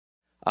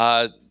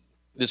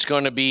It's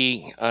going to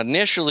be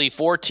initially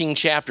 14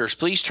 chapters.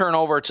 Please turn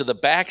over to the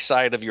back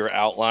side of your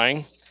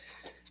outline,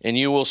 and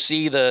you will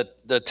see the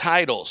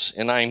titles.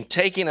 And I'm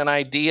taking an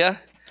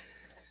idea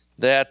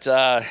that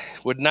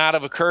would not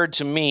have occurred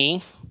to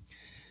me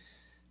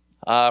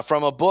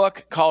from a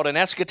book called An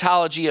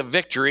Eschatology of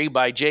Victory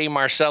by J.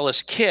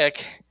 Marcellus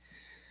Kick,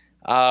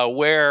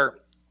 where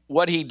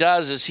what he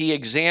does is he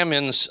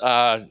examines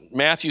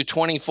Matthew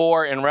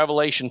 24 and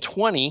Revelation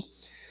 20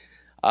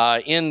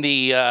 in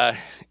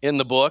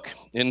the book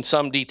in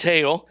some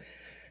detail,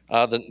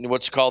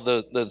 what's called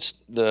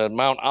the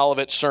Mount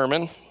Olivet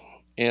Sermon,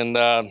 and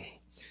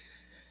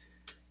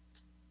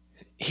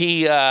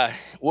he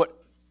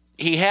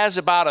has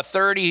about a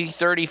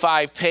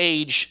 35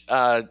 page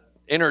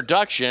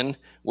introduction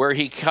where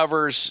he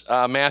covers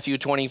Matthew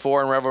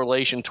 24 and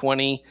Revelation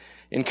 20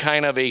 in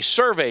kind of a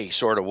survey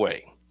sort of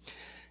way.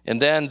 And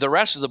then the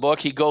rest of the book,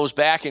 he goes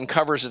back and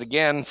covers it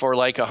again for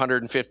like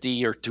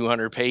 150 or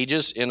 200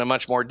 pages in a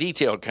much more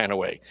detailed kind of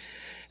way.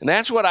 And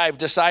that's what I've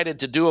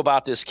decided to do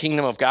about this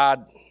Kingdom of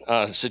God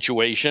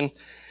situation.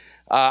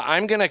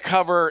 I'm going to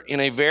cover in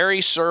a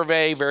very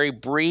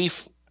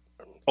brief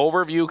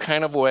overview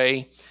kind of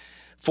way,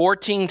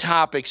 14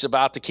 topics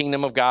about the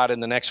Kingdom of God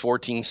in the next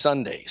 14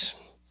 Sundays.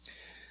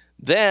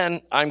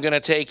 Then I'm going to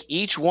take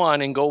each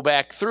one and go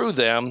back through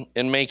them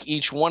and make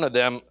each one of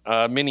them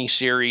a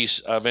mini-series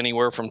of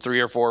anywhere from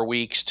 3 or 4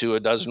 weeks to a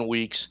dozen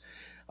weeks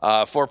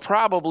for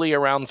probably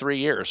around 3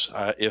 years,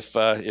 if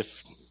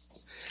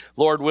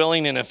Lord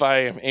willing and if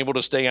I am able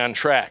to stay on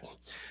track.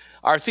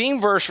 Our theme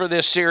verse for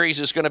this series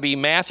is going to be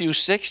Matthew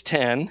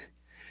 6:10,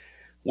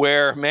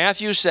 where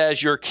Matthew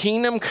says, "Your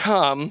kingdom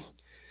come,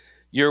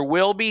 your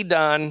will be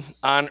done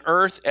on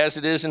earth as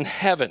it is in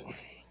heaven."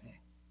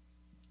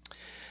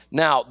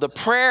 Now, the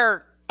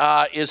prayer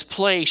is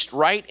placed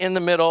right in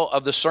the middle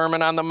of the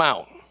Sermon on the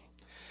Mount.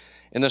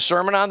 In the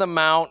Sermon on the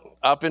Mount,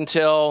 up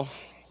until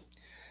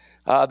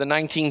the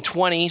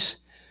 1920s,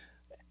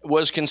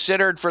 was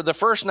considered for the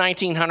first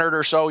 1900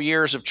 or so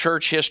years of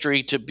church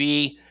history to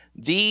be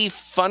the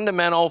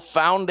fundamental,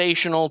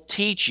 foundational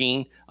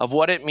teaching of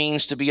what it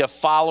means to be a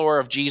follower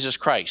of Jesus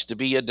Christ, to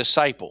be a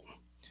disciple.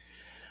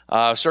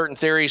 Certain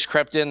theories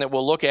crept in that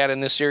we'll look at in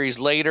this series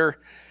later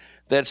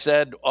that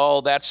said, oh,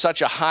 that's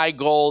such a high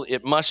goal,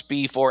 it must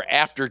be for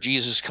after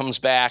Jesus comes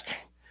back,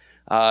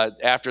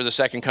 after the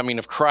second coming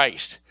of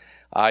Christ.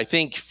 I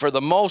think for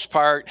the most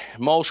part,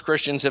 most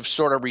Christians have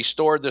sort of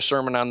restored the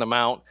Sermon on the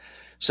Mount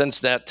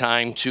since that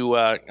time to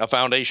a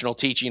foundational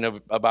teaching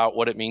about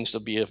what it means to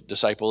be a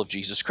disciple of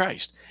Jesus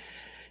Christ.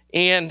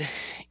 And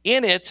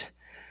in it,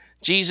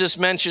 Jesus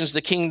mentions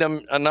the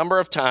kingdom a number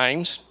of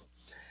times,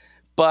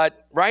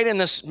 but right in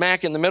the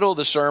smack in the middle of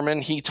the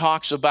sermon, he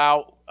talks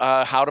about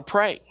how to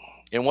pray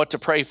and what to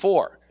pray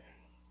for.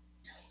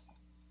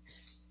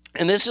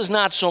 And this is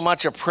not so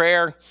much a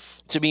prayer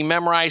to be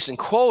memorized and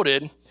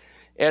quoted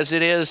as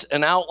it is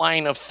an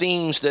outline of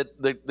themes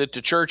that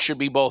the church should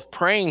be both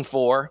praying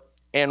for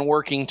and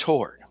working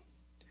toward.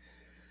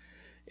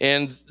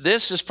 And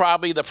this is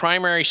probably the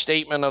primary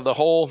statement of the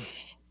whole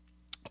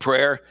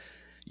prayer: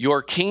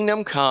 your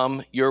kingdom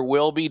come, your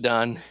will be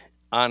done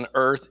on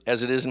earth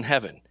as it is in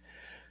heaven.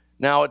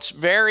 Now, it's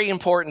very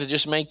important to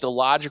just make the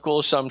logical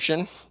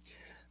assumption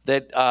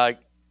that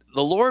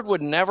the Lord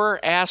would never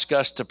ask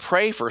us to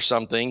pray for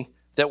something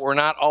that we're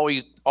not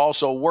always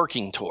also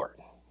working toward.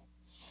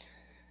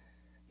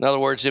 In other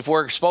words, if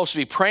we're supposed to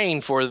be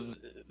praying for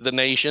the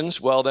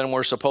nations, well, then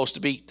we're supposed to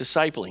be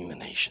discipling the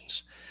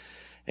nations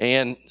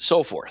and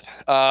so forth.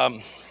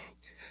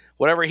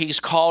 Whatever he's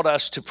called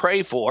us to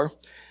pray for.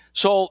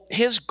 So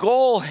his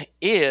goal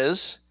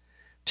is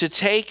to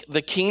take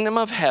the kingdom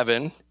of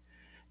heaven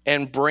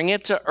and bring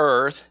it to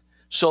earth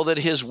so that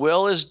his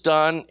will is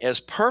done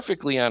as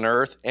perfectly on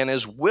earth and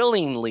as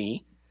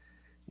willingly,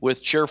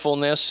 with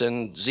cheerfulness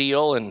and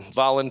zeal and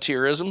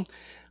volunteerism,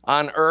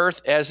 on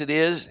earth as it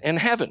is in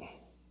heaven.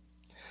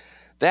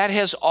 That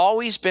has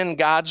always been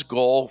God's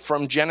goal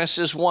from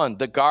Genesis 1.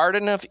 The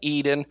Garden of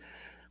Eden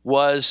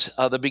was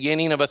the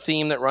beginning of a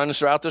theme that runs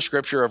throughout the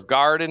scripture of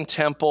garden,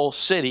 temple,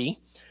 city,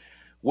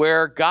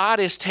 where God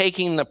is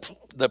taking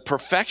the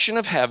perfection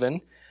of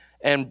heaven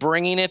and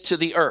bringing it to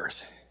the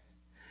earth.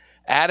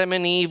 Adam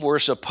and Eve were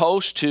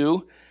supposed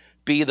to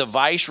be the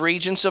vice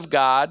regents of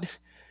God,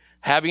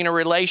 having a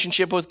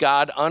relationship with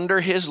God under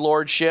his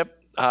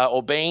lordship,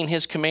 obeying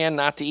his command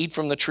not to eat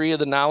from the tree of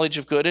the knowledge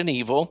of good and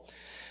evil,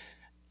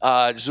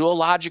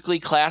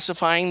 zoologically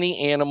classifying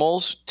the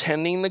animals,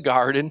 tending the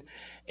garden,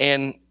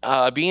 and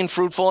being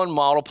fruitful and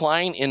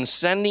multiplying, and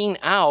sending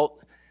out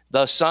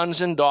the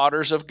sons and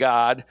daughters of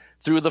God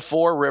through the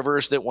 4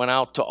 rivers that went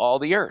out to all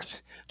the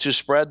earth to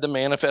spread the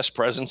manifest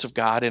presence of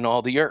God in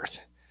all the earth.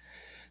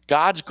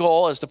 God's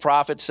goal, as the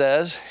prophet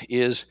says,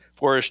 is,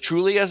 "For as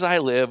truly as I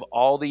live,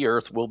 all the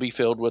earth will be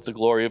filled with the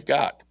glory of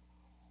God."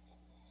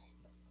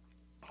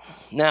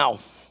 Now,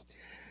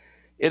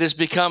 it has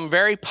become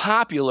very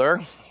popular.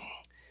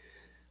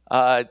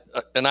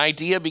 An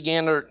idea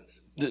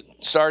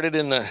started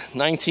in the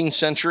 19th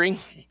century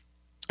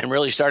and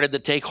really started to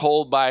take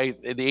hold by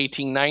the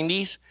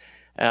 1890s,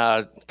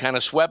 kind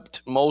of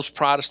swept most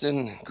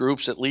Protestant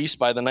groups, at least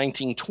by the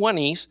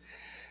 1920s,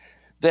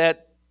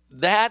 that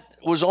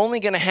was only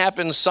going to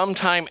happen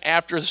sometime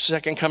after the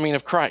second coming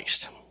of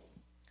Christ.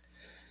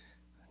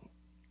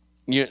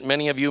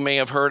 Many of you may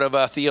have heard of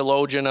a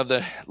theologian of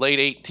the late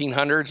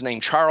 1800s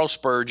named Charles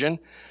Spurgeon.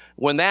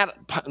 When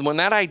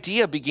that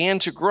idea began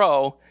to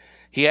grow,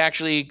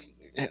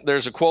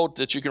 there's a quote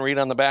that you can read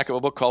on the back of a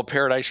book called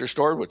Paradise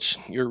Restored, which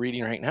you're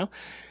reading right now.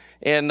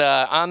 And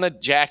on the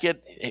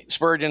jacket,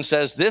 Spurgeon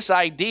says, "This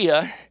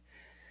idea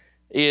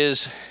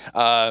is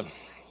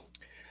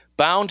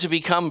bound to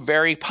become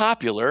very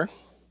popular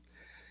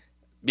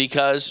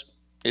because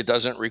it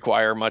doesn't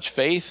require much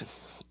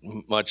faith,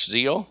 much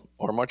zeal,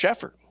 or much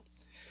effort."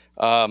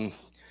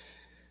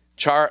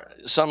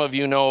 Some of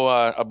you know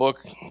a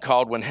book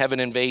called When Heaven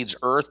Invades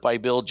Earth by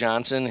Bill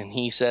Johnson, and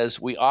he says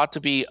we ought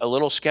to be a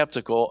little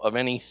skeptical of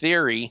any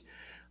theory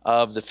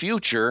of the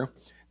future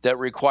that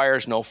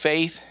requires no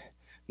faith,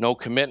 no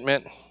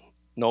commitment,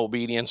 no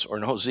obedience, or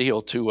no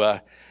zeal to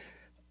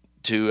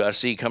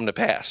see come to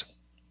pass.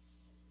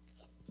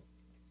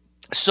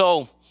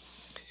 So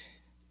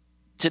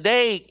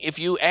today, if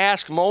you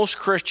ask most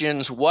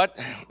Christians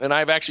and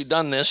I've actually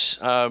done this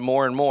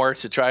more and more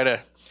to try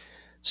to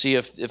see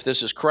if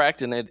this is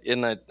correct, and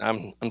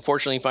I'm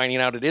unfortunately finding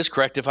out it is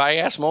correct. If I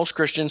ask most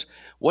Christians,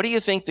 what do you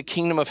think the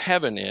kingdom of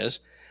heaven is?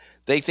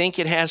 They think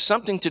it has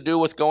something to do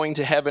with going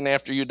to heaven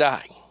after you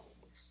die.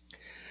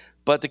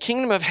 But the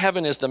kingdom of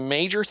heaven is the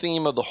major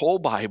theme of the whole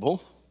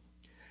Bible,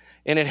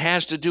 and it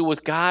has to do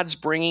with God's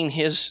bringing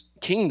his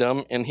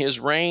kingdom and his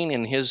reign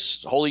and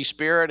his Holy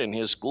Spirit and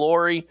his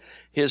glory,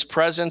 his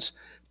presence,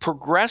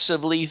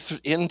 progressively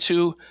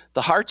into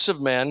the hearts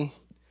of men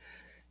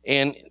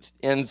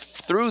and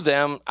through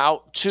them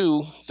out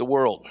to the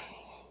world.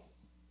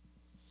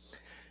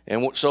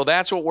 And so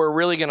that's what we're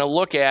really going to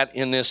look at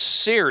in this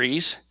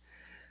series.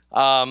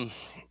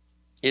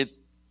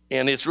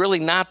 It's really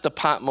not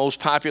the most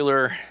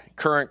popular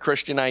current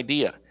Christian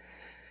idea.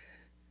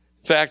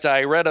 In fact,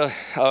 I read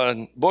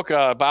a book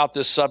about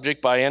this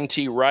subject by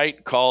N.T.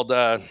 Wright called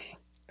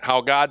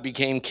How God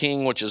Became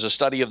King, which is a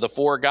study of the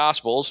four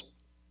Gospels.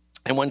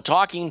 And when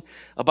talking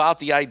about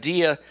the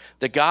idea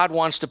that God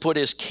wants to put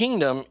his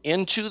kingdom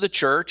into the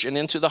church and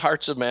into the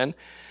hearts of men,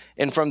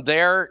 and from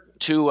there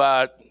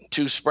to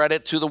spread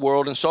it to the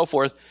world and so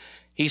forth,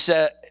 he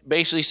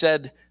basically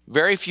said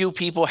very few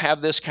people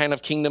have this kind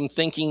of kingdom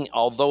thinking,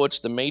 although it's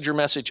the major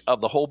message of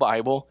the whole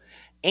Bible.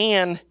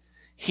 And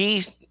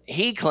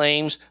he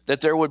claims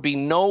that there would be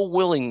no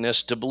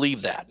willingness to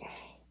believe that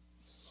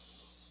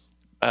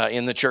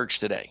in the church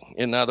today.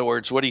 In other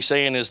words, what he's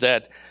saying is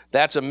that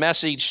that's a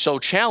message so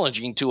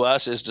challenging to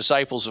us as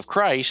disciples of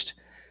Christ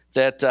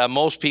that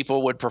most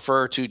people would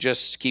prefer to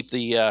just keep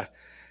the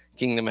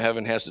kingdom of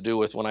heaven has to do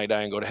with when I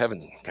die and go to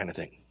heaven kind of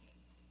thing.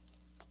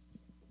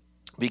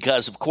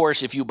 Because, of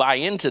course, if you buy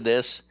into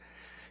this,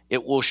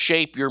 it will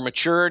shape your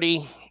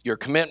maturity, your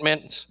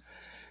commitments,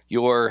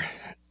 your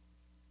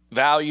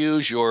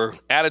values, your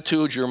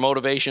attitudes, your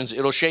motivations.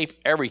 It'll shape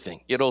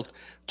everything. It'll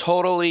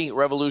totally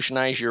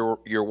revolutionize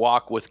your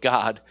walk with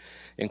God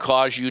and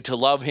cause you to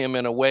love him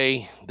in a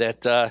way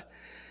that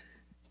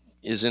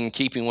is in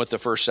keeping with the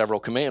first several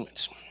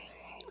commandments.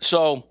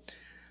 So,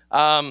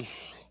 during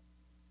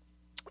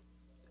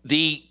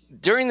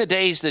the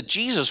days that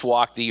Jesus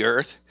walked the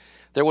earth,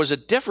 there was a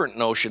different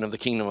notion of the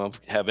kingdom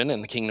of heaven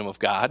and the kingdom of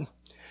God.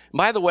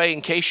 By the way,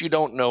 in case you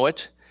don't know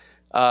it,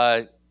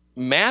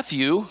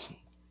 Matthew,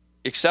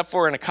 except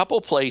for in a couple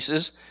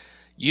places,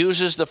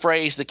 uses the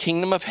phrase the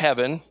kingdom of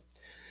heaven,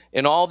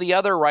 and all the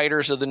other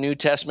writers of the New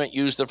Testament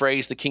use the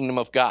phrase the kingdom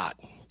of God.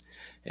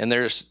 And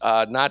there's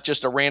not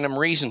just a random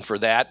reason for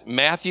that.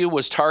 Matthew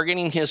was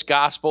targeting his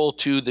gospel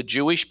to the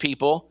Jewish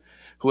people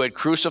who had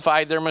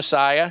crucified their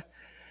Messiah,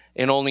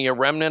 and only a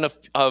remnant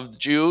of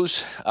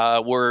Jews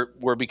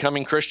were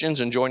becoming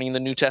Christians and joining the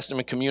New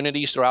Testament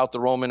communities throughout the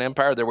Roman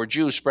Empire. There were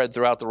Jews spread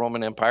throughout the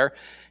Roman Empire,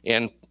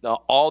 and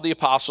all the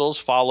apostles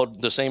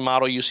followed the same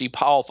model you see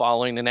Paul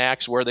following in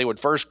Acts, where they would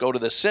first go to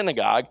the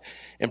synagogue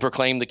and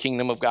proclaim the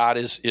kingdom of God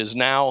is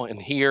now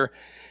and here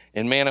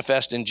and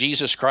manifest in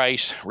Jesus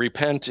Christ,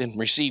 repent and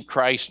receive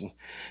Christ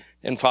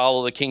and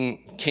follow the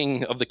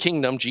king of the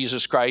kingdom,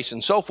 Jesus Christ,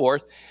 and so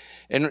forth.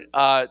 And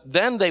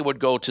then they would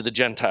go to the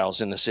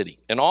Gentiles in the city.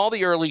 And all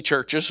the early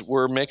churches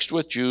were mixed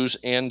with Jews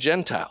and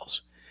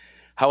Gentiles.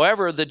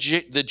 However, the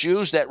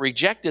Jews that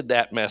rejected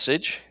that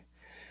message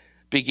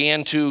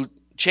began to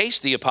chase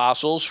the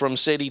apostles from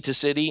city to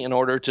city in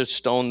order to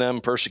stone them,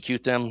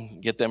 persecute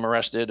them, get them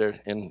arrested,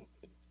 and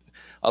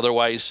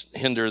otherwise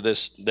hinder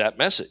that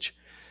message.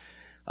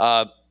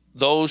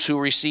 Those who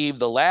receive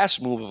the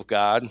last move of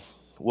God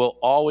will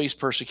always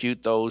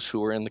persecute those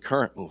who are in the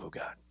current move of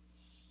God.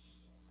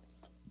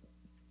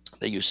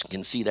 You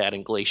can see that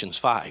in Galatians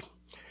 5.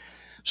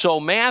 So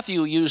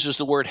Matthew uses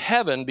the word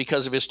heaven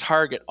because of his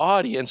target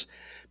audience,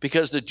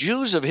 because the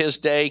Jews of his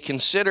day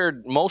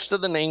considered most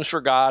of the names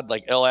for God,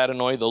 like El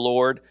Adonai, the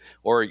Lord,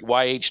 or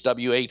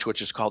YHWH,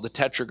 which is called the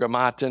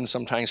Tetragrammaton,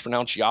 sometimes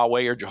pronounced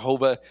Yahweh or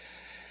Jehovah.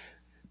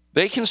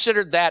 They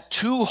considered that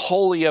too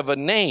holy of a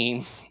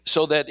name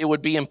so that it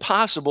would be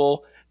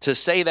impossible to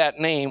say that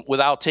name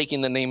without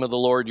taking the name of the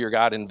Lord your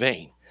God in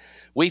vain.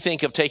 We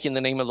think of taking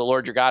the name of the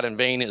Lord your God in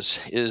vain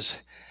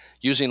is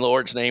using the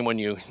Lord's name when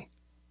you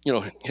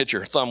hit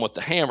your thumb with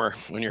the hammer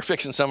when you're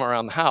fixing something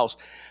around the house.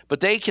 But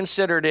they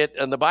considered it,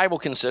 and the Bible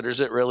considers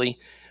it really,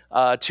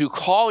 to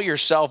call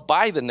yourself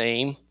by the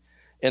name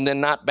and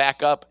then not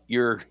back up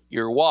your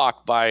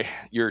walk by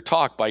your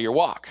talk by your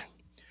walk.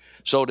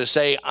 So to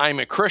say, I'm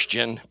a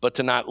Christian, but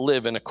to not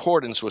live in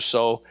accordance with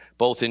so,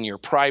 both in your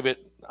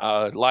private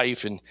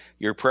life, in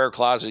your prayer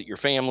closet, your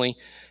family,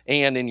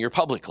 and in your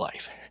public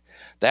life.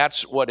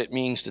 That's what it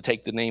means to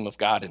take the name of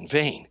God in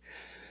vain.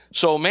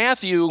 So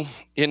Matthew,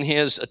 in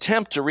his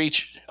attempt to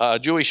reach a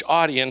Jewish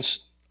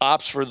audience,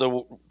 opts for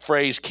the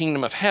phrase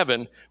kingdom of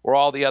heaven, where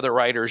all the other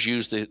writers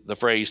use the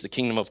phrase the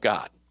kingdom of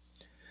God.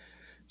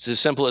 It's as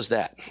simple as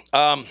that.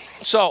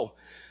 So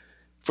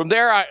from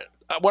there,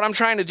 what I'm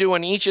trying to do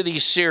in each of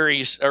these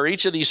series, or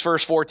each of these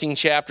first 14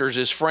 chapters,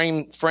 is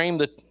frame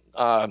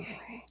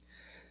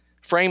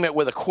it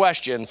with a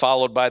question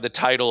followed by the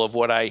title of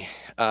what I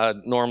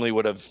normally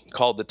would have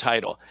called the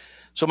title.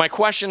 So my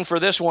question for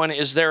this one,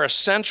 is there a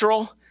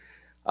central,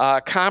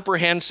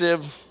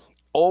 comprehensive,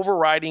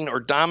 overriding, or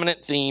dominant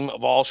theme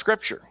of all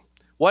Scripture?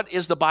 What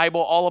is the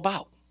Bible all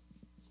about?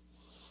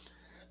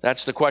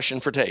 That's the question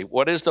for today.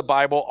 What is the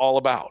Bible all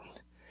about?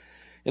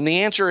 And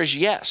the answer is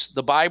yes.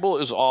 The Bible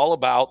is all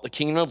about the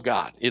kingdom of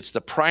God. It's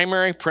the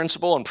primary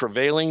principle and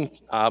prevailing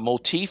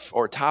motif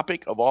or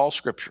topic of all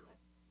Scripture.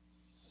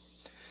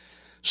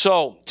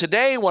 So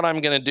today what I'm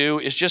going to do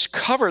is just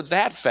cover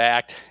that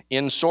fact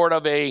in sort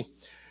of a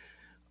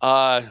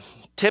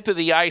tip of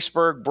the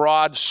iceberg,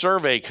 broad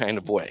survey kind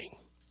of way.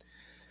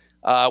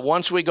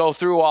 Once we go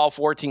through all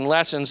 14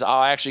 lessons,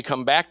 I'll actually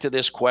come back to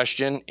this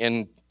question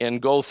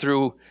and go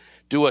through,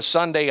 do a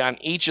Sunday on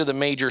each of the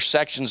major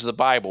sections of the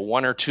Bible,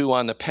 one or two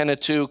on the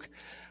Pentateuch,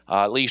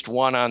 at least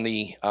one on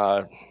the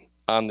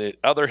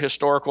other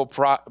historical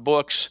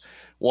books,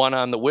 one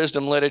on the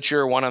wisdom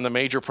literature, one on the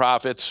major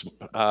prophets,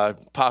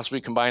 possibly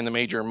combine the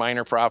major and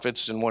minor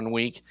prophets in 1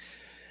 week,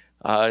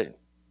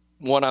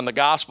 one on the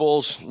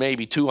Gospels,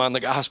 maybe two on the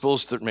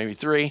Gospels, maybe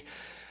three,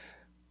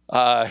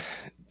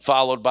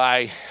 followed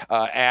by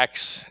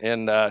Acts,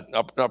 and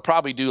I'll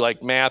probably do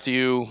like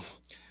Matthew,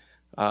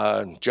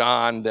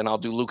 John, then I'll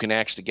do Luke and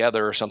Acts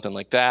together or something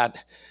like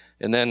that,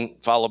 and then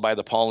followed by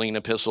the Pauline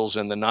epistles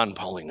and the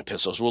non-Pauline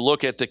epistles. We'll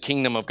look at the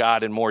kingdom of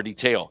God in more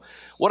detail.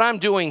 What I'm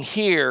doing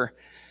here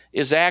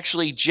is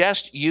actually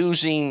just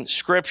using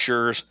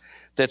scriptures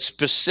that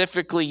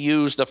specifically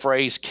use the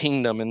phrase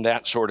kingdom and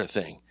that sort of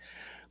thing.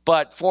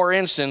 But for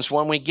instance,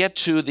 when we get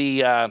to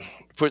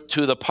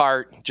the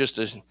part, just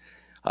as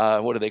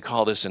what do they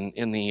call this in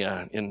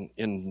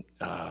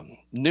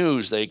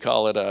news? They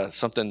call it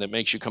something that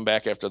makes you come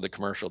back after the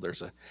commercial.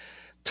 There's a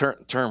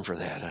term for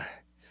that.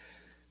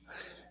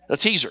 A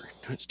teaser.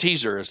 It's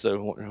teaser is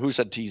who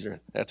said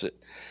teaser? That's it.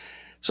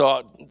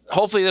 So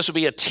hopefully this will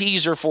be a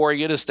teaser for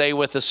you to stay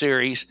with the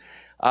series.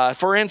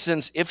 For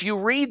instance, if you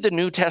read the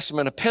New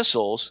Testament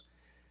epistles,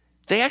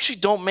 they actually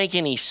don't make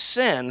any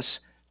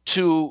sense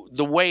to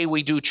the way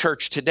we do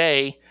church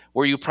today,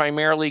 where you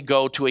primarily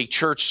go to a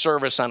church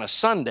service on a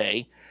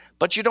Sunday,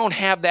 but you don't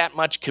have that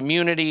much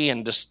community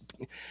and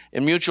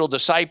mutual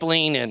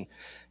discipling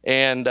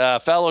and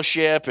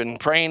fellowship and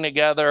praying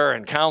together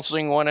and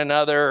counseling one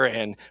another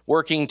and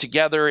working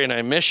together in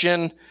a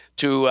mission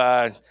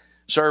to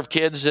serve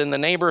kids in the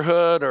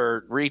neighborhood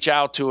or reach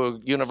out to a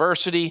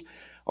university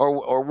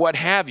or what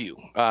have you,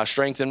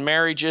 strengthen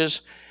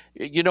marriages.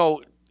 You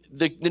know,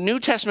 the New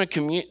Testament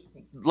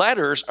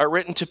letters are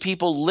written to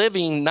people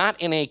living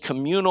not in a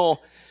communal,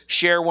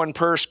 share one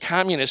purse,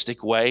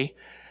 communistic way,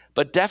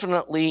 but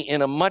definitely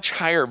in a much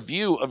higher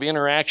view of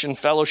interaction,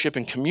 fellowship,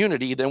 and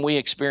community than we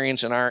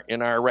experience in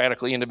our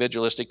radically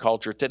individualistic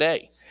culture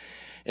today.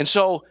 And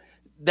so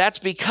that's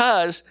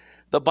because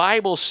the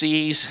Bible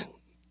sees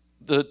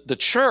the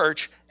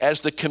church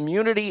as the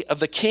community of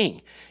the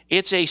King.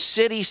 It's a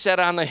city set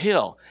on the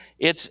hill.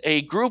 It's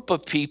a group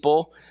of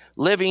people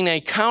living a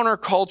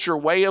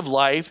counterculture way of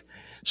life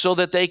so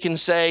that they can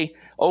say,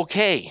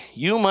 okay,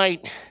 you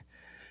might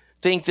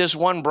think this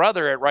one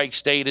brother at Wright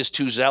State is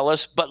too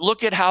zealous, but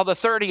look at how the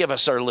 30 of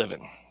us are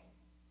living.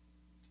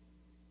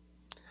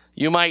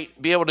 You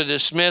might be able to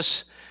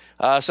dismiss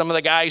some of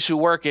the guys who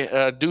work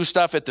do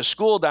stuff at the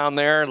school down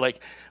there,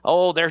 like,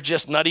 oh, they're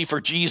just nutty for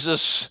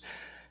Jesus.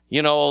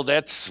 You know,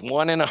 that's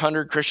 1 in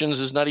 100 Christians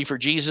is nutty for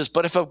Jesus.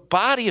 But if a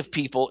body of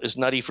people is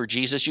nutty for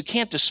Jesus, you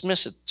can't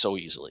dismiss it so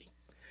easily.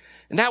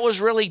 And that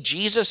was really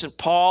Jesus and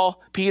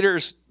Paul,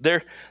 Peter's,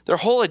 their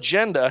whole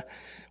agenda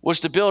was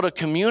to build a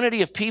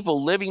community of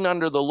people living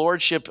under the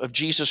lordship of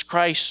Jesus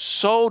Christ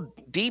so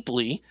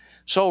deeply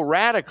so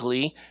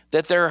radically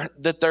that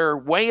their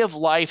way of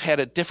life had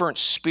a different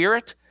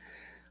spirit,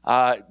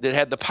 that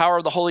had the power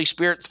of the Holy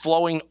Spirit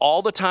flowing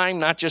all the time,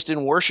 not just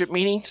in worship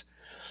meetings,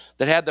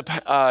 that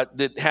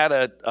had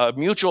a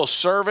mutual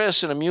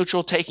service and a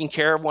mutual taking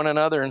care of one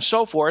another and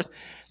so forth,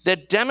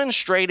 that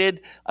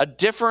demonstrated a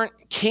different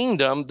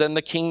kingdom than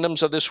the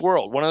kingdoms of this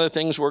world. One of the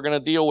things we're going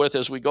to deal with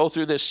as we go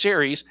through this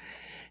series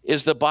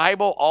is the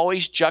Bible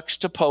always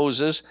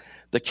juxtaposes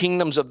the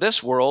kingdoms of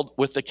this world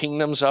with the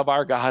kingdoms of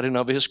our God and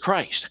of his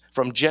Christ,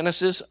 from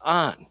Genesis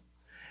on.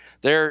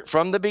 There,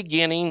 from the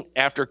beginning,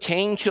 after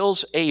Cain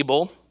kills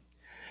Abel,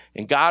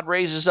 and God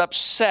raises up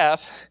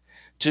Seth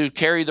to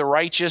carry the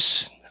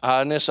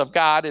righteousness of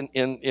God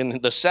in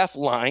the Seth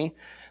line,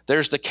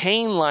 there's the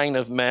Cain line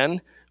of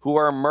men who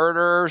are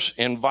murderers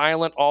and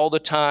violent all the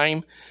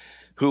time,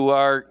 who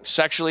are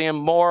sexually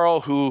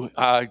immoral, who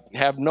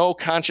have no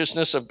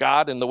consciousness of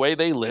God in the way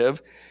they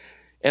live,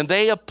 and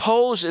they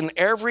oppose in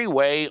every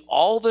way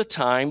all the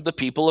time the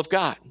people of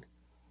God.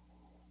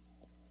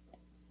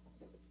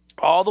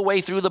 All the way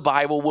through the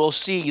Bible, we'll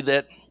see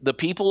that the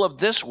people of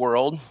this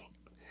world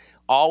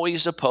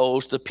always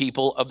oppose the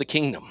people of the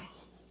kingdom.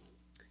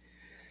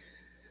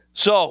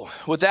 So,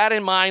 with that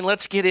in mind,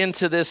 let's get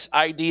into this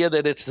idea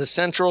that it's the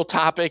central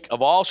topic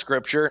of all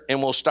Scripture,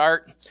 and we'll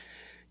start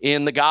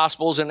in the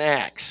Gospels and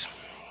Acts.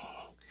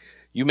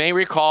 You may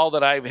recall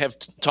that I have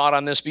taught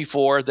on this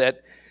before,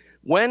 that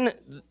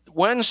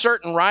when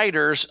certain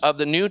writers of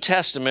the New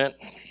Testament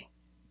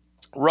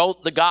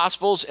wrote the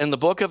Gospels and the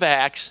book of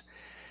Acts,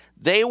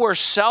 they were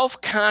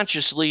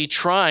self-consciously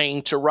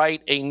trying to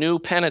write a new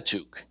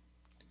Pentateuch.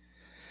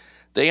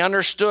 They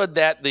understood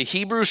that the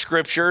Hebrew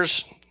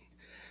Scriptures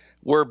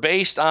were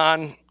based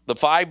on the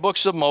 5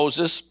 books of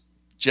Moses,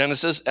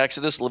 Genesis,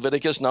 Exodus,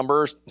 Leviticus,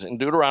 Numbers, and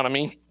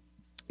Deuteronomy,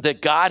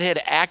 that God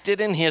had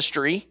acted in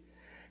history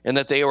and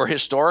that they were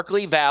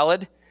historically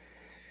valid,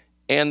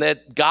 and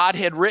that God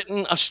had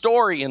written a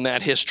story in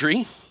that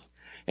history,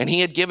 and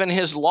he had given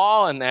his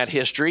law in that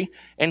history,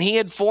 and he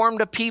had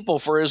formed a people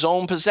for his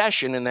own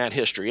possession in that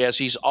history, as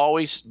he's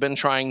always been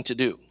trying to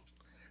do.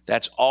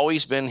 That's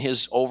always been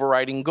his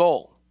overriding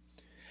goal.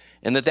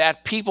 And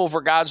that people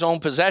for God's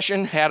own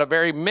possession had a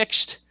very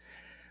mixed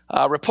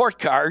report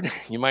card,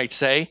 you might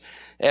say,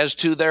 as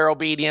to their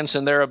obedience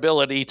and their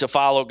ability to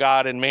follow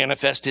God and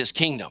manifest his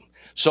kingdom.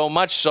 So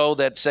much so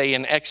that, say,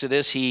 in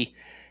Exodus, he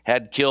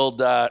had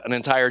killed an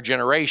entire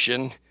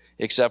generation,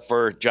 except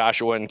for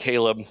Joshua and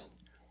Caleb.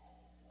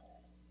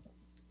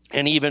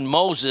 And even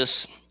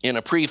Moses, in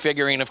a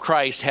prefiguring of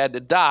Christ, had to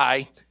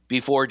die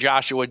before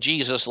Joshua,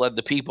 Jesus, led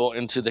the people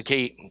into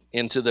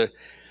the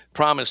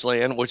promised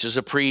land, which is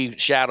a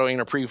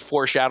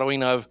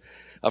foreshadowing of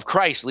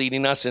Christ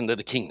leading us into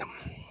the kingdom.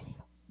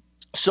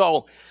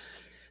 So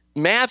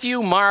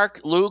Matthew,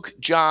 Mark, Luke,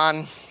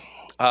 John,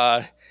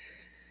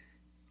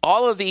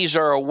 all of these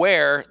are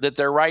aware that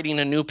they're writing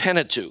a new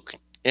Pentateuch.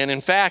 And in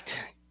fact,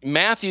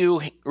 Matthew,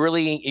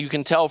 really, you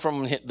can tell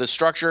from the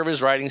structure of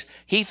his writings,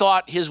 he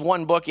thought his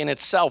one book in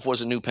itself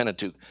was a new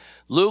Pentateuch.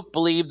 Luke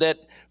believed that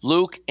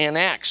Luke and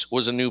Acts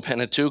was a new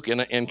Pentateuch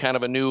and kind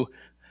of a new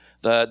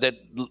that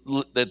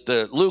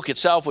the Luke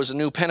itself was a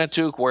new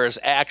Pentateuch, whereas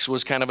Acts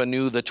was kind of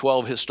the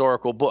 12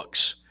 historical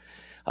books.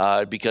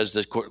 Because,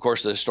 of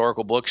course, the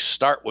historical books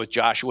start with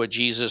Joshua,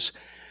 Jesus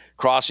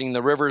crossing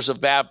the rivers of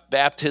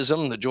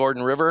baptism, the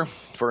Jordan River,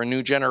 for a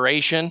new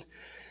generation,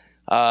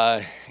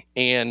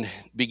 and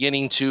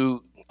beginning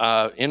to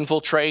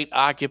infiltrate,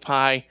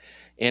 occupy,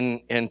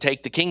 and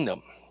take the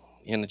kingdom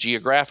in a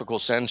geographical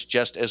sense,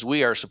 just as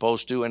we are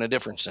supposed to in a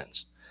different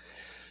sense.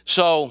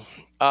 So,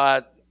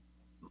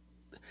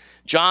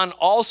 John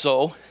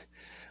also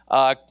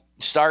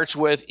starts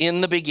with,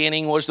 in the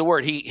beginning was the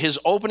Word. His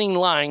opening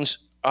lines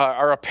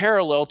are a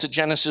parallel to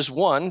Genesis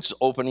 1's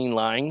opening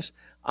lines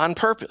on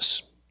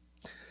purpose.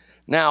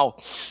 Now,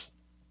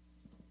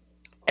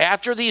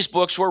 after these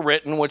books were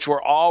written, which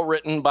were all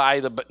written by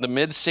the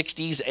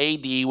mid-60s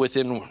AD,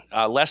 within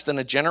less than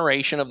a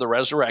generation of the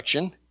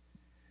resurrection,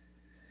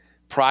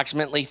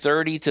 approximately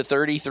 30 to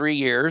 33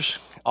 years,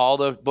 all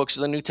the books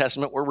of the New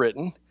Testament were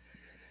written.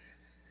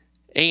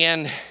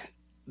 And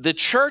the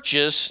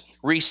churches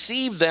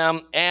received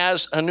them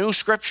as new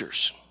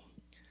scriptures.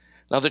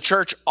 Now, the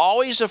church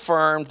always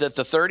affirmed that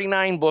the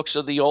 39 books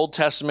of the Old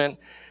Testament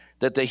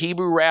that the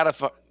Hebrew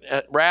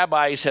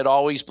rabbis had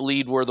always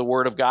believed were the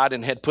Word of God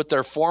and had put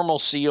their formal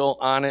seal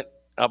on it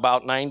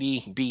about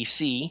 90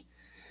 BC.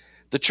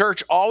 The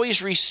church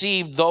always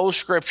received those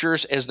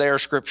scriptures as their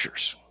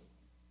scriptures.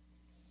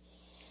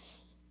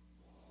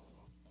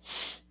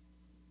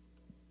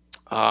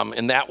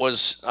 And that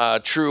was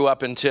true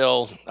up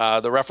until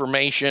the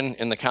Reformation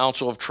and the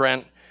Council of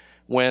Trent,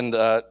 when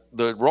the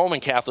Roman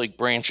Catholic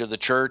branch of the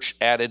church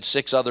added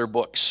 6 other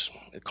books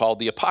called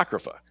the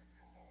Apocrypha.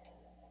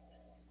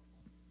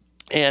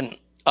 And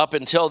up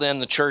until then,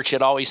 the church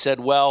had always said,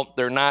 well,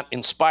 they're not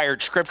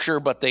inspired scripture,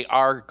 but they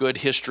are good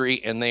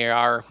history, and they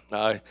are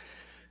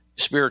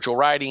spiritual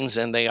writings,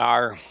 and they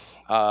are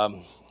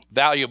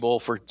valuable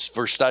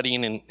for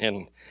studying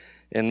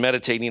and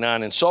meditating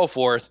on and so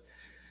forth.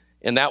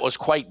 And that was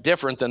quite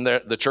different than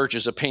the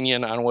church's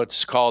opinion on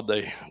what's called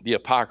the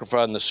Apocrypha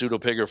and the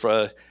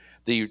Pseudepigrapha,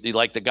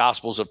 like the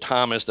Gospels of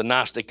Thomas, the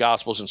Gnostic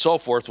Gospels, and so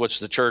forth, which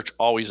the church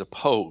always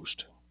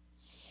opposed.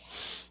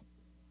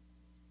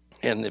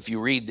 And if you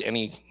read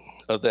any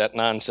of that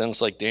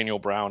nonsense, like Daniel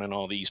Brown and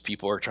all these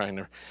people are trying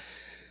to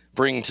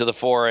bring to the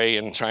foray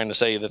and trying to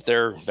say that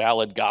they're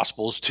valid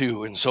gospels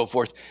too and so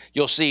forth,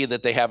 you'll see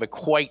that they have a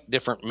quite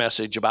different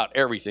message about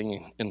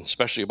everything, and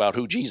especially about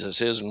who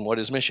Jesus is and what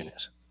his mission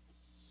is.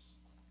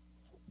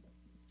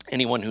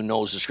 Anyone who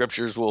knows the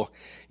scriptures will,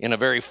 in a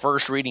very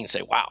first reading,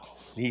 say, wow,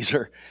 these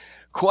are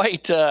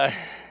quite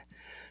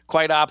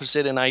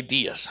opposite in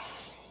ideas.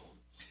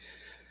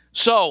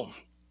 So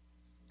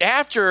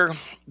after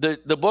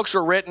the books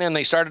were written and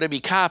they started to be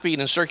copied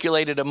and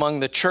circulated among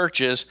the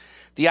churches,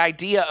 the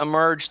idea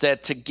emerged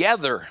that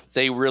together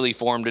they really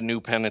formed a new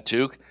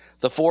Pentateuch.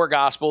 The 4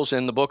 Gospels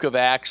and the book of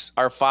Acts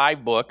are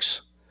 5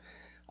 books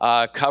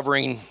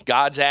covering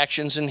God's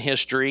actions in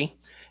history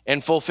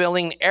and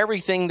fulfilling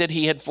everything that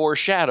he had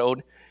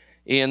foreshadowed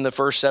in the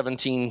first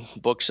 17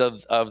 books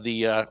of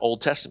the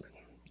Old Testament,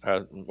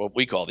 what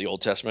we call the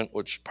Old Testament,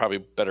 which is probably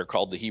better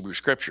called the Hebrew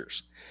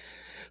Scriptures.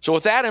 So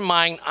with that in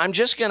mind, I'm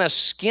just going to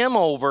skim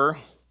over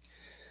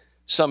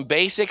some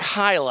basic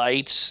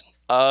highlights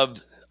of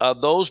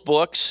those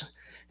books,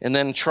 and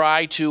then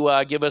try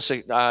to give us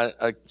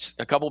a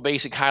couple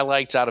basic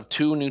highlights out of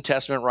 2 New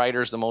Testament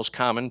writers, the most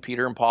common,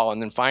 Peter and Paul, and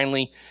then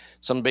finally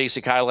some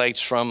basic highlights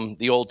from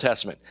the Old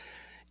Testament.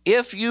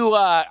 If you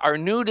are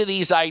new to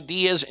these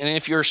ideas and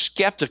if you're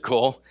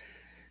skeptical,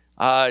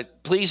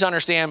 please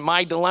understand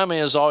my dilemma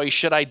is always,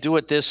 should I do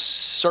it this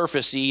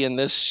surfacey and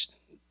this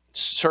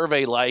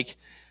survey-like?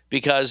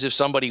 Because if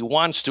somebody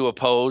wants to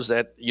oppose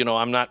that,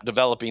 I'm not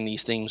developing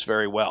these things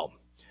very well.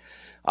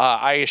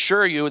 I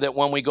assure you that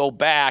when we go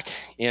back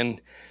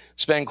and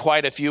spend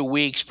quite a few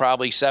weeks,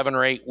 probably 7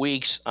 or 8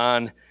 weeks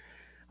on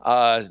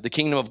the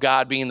kingdom of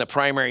God being the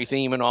primary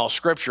theme in all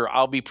Scripture,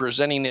 I'll be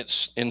presenting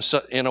it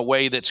in a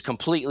way that's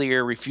completely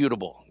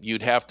irrefutable.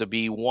 You'd have to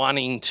be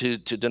wanting to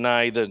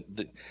deny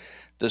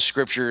the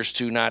Scriptures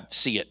to not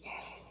see it.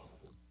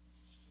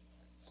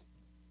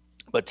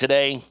 But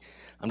today,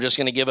 I'm just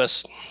going to give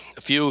us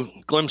a few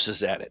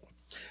glimpses at it.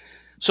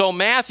 So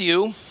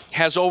Matthew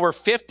has over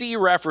 50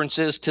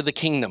 references to the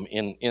kingdom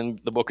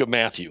in the book of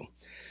Matthew.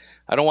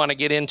 I don't want to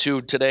get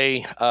into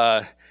today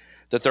that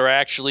there are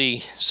actually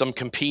some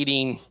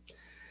competing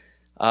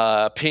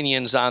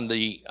opinions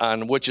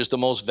on which is the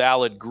most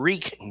valid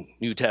Greek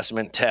New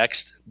Testament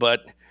text,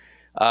 but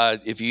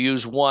if you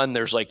use one,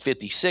 there's like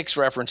 56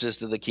 references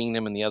to the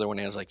kingdom, and the other one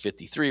has like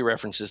 53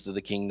 references to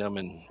the kingdom,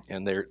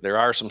 and there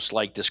are some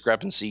slight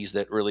discrepancies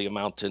that really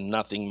amount to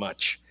nothing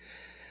much.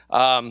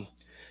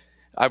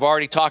 I've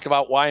already talked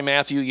about why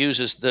Matthew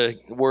uses the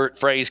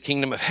phrase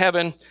kingdom of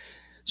heaven.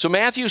 So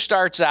Matthew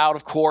starts out,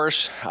 of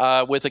course,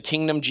 with a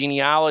kingdom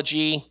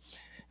genealogy.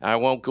 I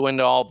won't go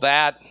into all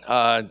that.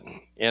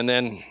 And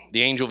then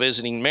the angel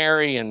visiting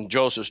Mary and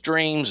Joseph's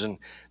dreams and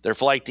their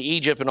flight to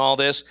Egypt and all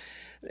this.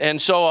 And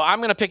so I'm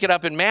going to pick it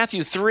up in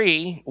Matthew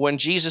 3 when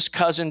Jesus'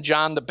 cousin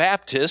John the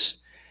Baptist,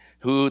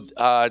 who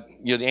the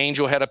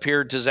angel had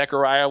appeared to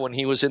Zechariah when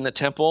he was in the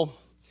temple.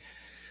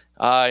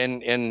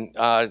 And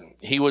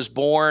he was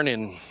born,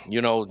 and,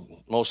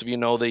 most of you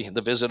know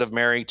the visit of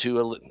Mary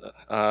to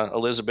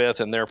Elizabeth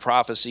and their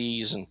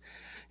prophecies and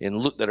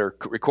that are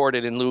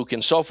recorded in Luke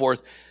and so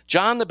forth.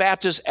 John the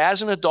Baptist,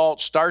 as an adult,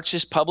 starts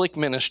his public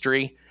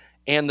ministry,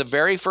 and the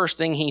very first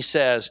thing he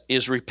says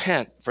is,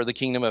 repent, for the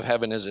kingdom of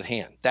heaven is at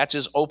hand. That's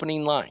his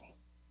opening line.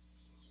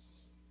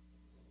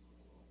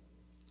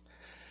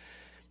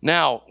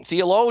 Now,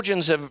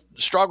 theologians have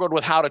struggled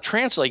with how to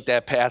translate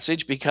that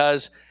passage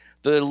because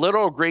the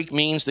literal Greek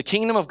means the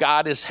kingdom of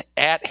God is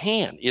at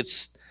hand.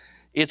 It's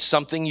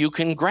something you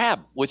can grab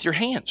with your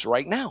hands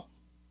right now.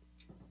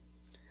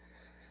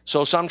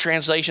 So some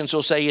translations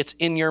will say it's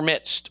in your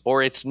midst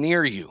or it's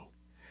near you.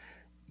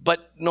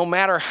 But no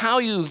matter how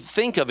you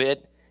think of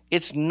it,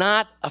 it's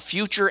not a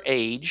future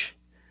age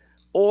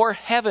or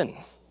heaven.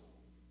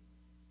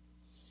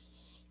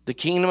 The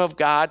kingdom of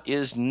God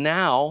is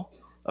now,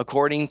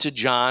 according to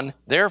John.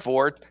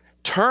 Therefore,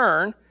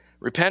 turn.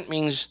 Repent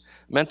means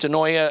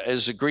metanoia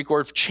is a Greek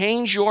word.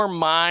 Change your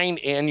mind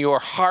and your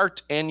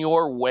heart and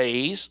your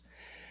ways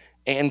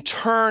and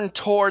turn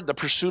toward the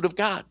pursuit of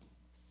God.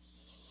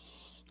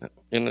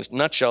 In a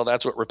nutshell,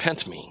 that's what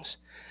repent means.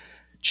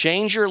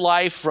 Change your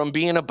life from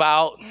being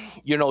about,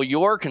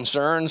 your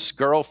concerns,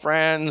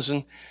 girlfriends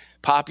and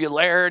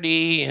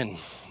popularity and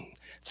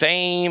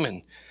fame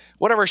and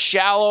whatever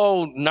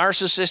shallow,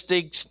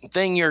 narcissistic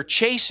thing you're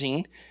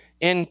chasing,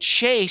 and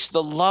chase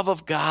the love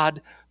of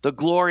God, the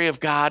glory of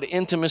God,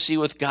 intimacy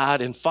with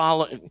God, and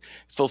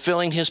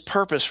fulfilling his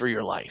purpose for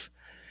your life.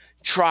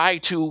 Try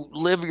to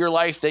live your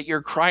life that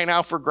you're crying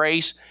out for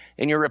grace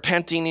and you're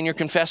repenting and you're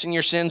confessing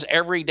your sins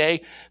every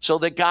day so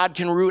that God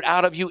can root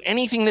out of you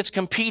anything that's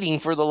competing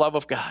for the love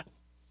of God.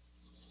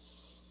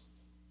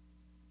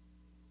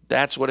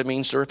 That's what it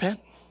means to repent.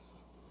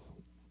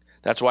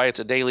 That's why it's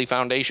a daily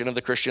foundation of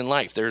the Christian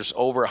life. There's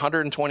over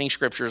 120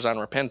 scriptures on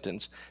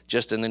repentance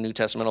just in the New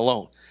Testament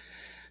alone.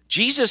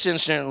 Jesus,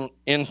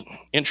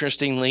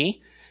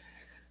 interestingly,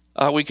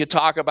 we could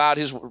talk about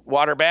his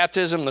water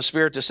baptism, the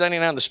Spirit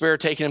descending on, the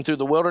Spirit taking him through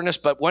the wilderness.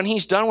 But when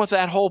he's done with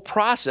that whole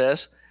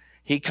process,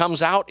 he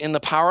comes out in the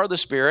power of the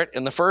Spirit.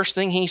 And the first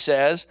thing he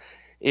says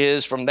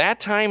is, from that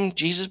time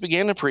Jesus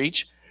began to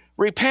preach,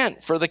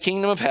 repent, for the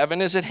kingdom of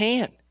heaven is at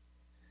hand.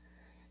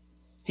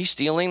 He's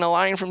stealing a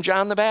line from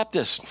John the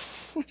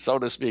Baptist, so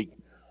to speak.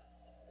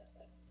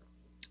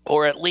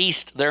 Or at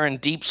least they're in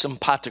deep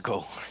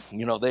simpatico.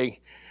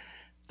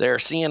 They're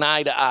seeing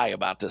eye to eye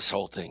about this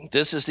whole thing.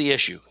 This is the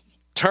issue.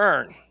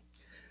 Turn.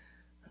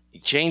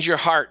 Change your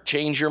heart.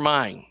 Change your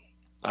mind.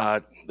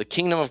 The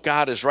kingdom of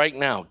God is right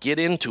now. Get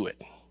into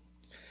it.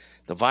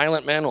 The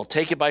violent men will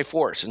take it by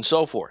force, and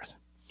so forth.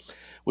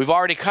 We've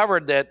already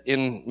covered that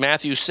in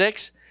Matthew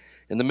 6.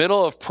 In the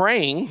middle of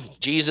praying,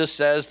 Jesus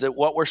says that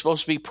what we're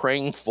supposed to be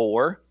praying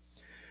for,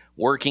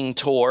 working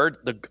toward,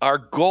 our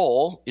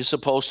goal is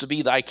supposed to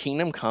be, thy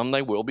kingdom come,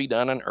 thy will be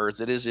done on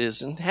earth as it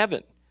is in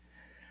heaven.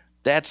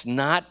 That's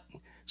not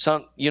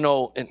God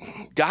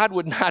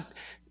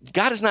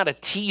is not a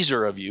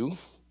teaser of you.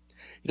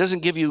 He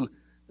doesn't give you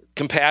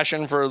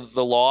compassion for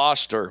the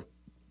lost or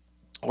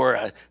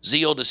a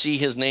zeal to see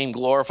his name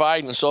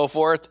glorified and so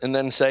forth, and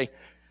then say,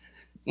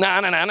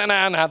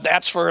 no,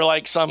 that's for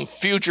like some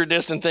future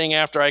distant thing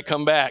after I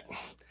come back.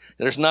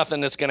 There's nothing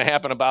that's going to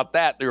happen about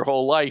that your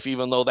whole life,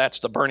 even though that's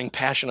the burning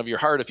passion of your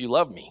heart if you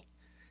love me.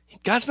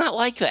 God's not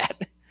like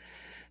that.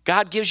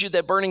 God gives you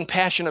that burning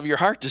passion of your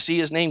heart to see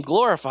his name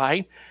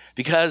glorified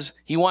because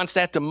he wants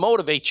that to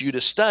motivate you to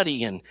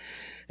study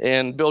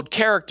and build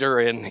character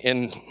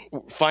and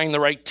find the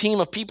right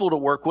team of people to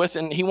work with.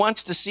 And he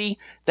wants to see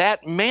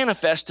that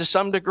manifest to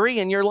some degree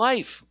in your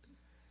life.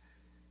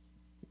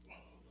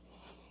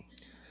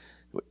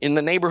 In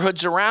the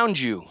neighborhoods around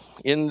you,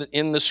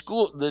 in the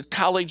school, the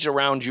college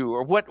around you,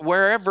 or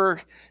wherever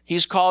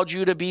he's called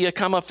you to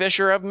become a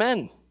fisher of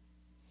men.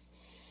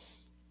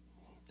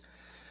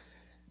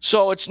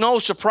 So it's no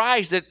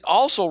surprise that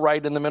also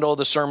right in the middle of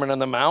the Sermon on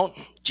the Mount,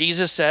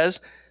 Jesus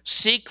says,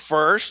 seek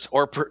first,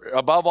 or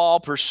above all,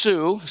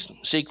 pursue.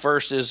 Seek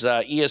first is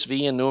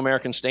ESV and New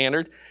American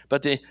Standard.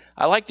 But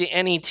I like the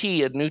NET,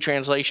 a new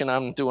translation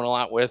I'm doing a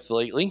lot with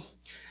lately,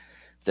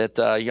 that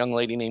a young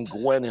lady named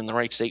Gwen in the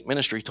Right State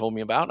Ministry told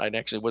me about. I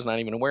actually was not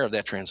even aware of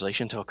that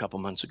translation until a couple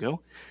months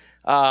ago.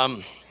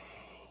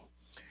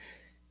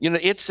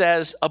 It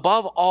says,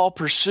 above all,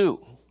 pursue.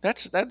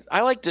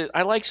 I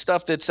like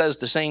stuff that says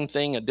the same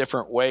thing a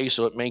different way,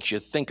 so it makes you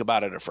think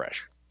about it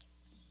afresh.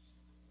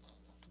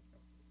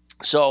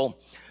 So,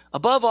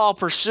 above all,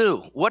 pursue.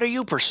 What are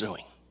you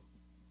pursuing?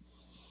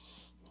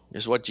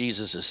 Is what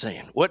Jesus is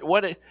saying.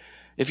 What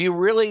if you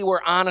really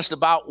were honest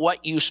about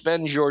what you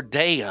spend your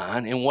day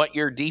on and what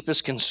your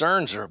deepest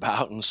concerns are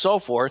about and so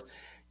forth,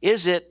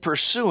 is it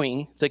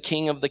pursuing the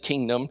King of the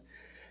kingdom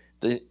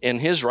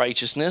and his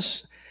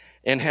righteousness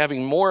and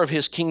having more of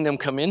his kingdom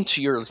come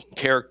into your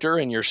character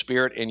and your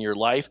spirit and your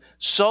life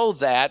so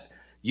that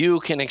you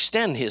can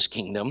extend his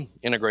kingdom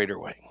in a greater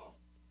way?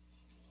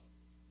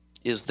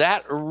 Is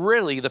that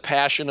really the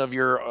passion of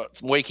your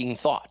waking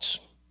thoughts?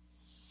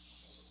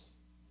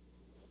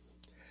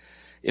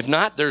 If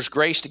not, there's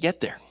grace to get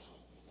there.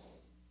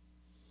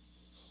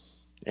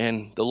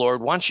 And the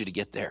Lord wants you to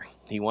get there.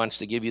 He wants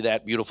to give you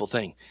that beautiful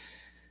thing.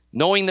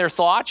 Knowing their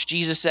thoughts,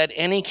 Jesus said,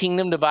 any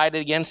kingdom divided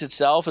against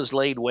itself is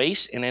laid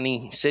waste, and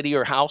any city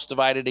or house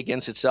divided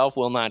against itself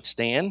will not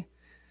stand.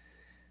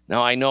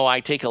 Now, I know I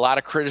take a lot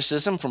of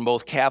criticism from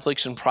both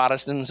Catholics and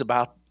Protestants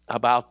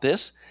about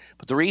this,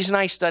 but the reason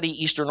I study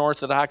Eastern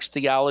Orthodox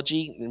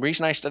theology, the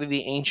reason I study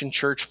the ancient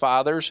church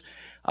fathers,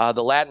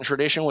 the Latin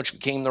tradition, which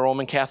became the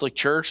Roman Catholic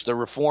Church, the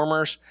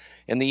Reformers,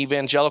 and the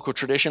evangelical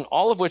tradition,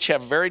 all of which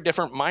have very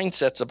different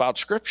mindsets about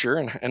Scripture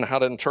and how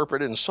to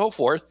interpret it and so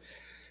forth,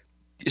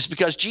 is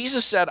because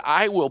Jesus said,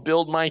 I will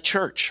build my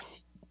church.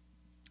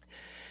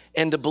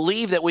 And to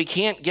believe that we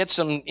can't get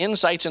some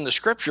insights into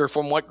Scripture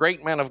from what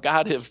great men of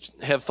God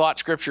have thought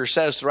Scripture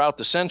says throughout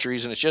the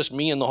centuries, and it's just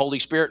me and the Holy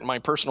Spirit and my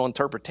personal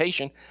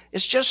interpretation,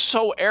 it's just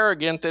so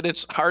arrogant that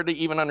it's hard to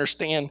even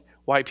understand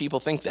why people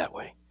think that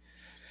way.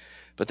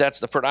 But that's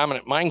the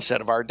predominant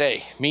mindset of our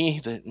day.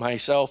 Me,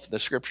 myself, the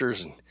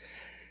Scriptures,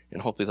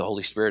 and hopefully the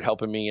Holy Spirit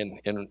helping me,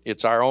 and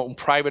it's our own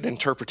private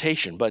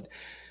interpretation.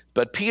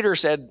 But Peter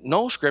said,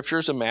 no, Scripture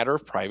is a matter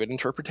of private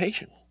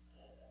interpretation.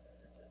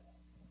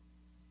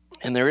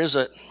 And there is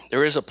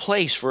a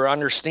place for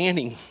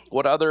understanding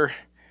what other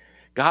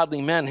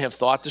godly men have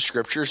thought the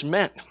Scriptures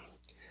meant.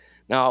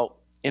 Now,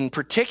 in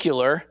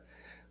particular,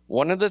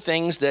 one of the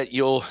things that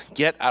you'll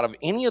get out of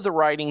any of the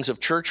writings of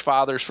church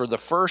fathers for the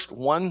first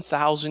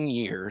 1,000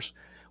 years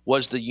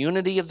was the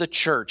unity of the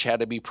church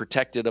had to be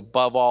protected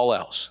above all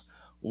else.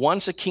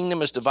 Once a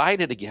kingdom is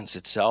divided against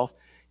itself,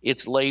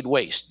 it's laid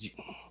waste.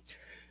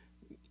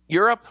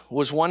 Europe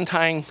was one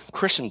time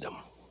Christendom.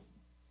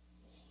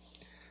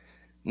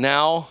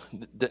 Now,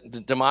 the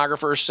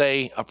demographers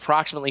say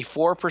approximately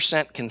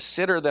 4%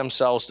 consider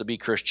themselves to be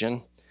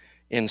Christian,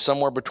 and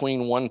somewhere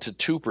between 1%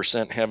 to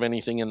 2% have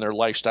anything in their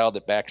lifestyle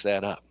that backs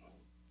that up.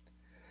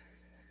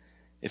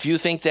 If you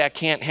think that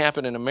can't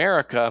happen in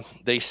America,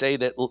 they say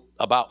that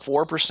about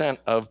 4%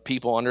 of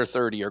people under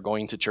 30 are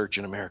going to church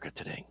in America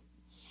today.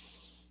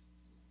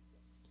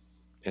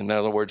 In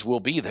other words,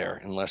 we'll be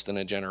there in less than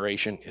a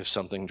generation if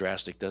something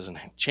drastic doesn't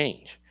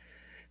change.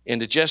 And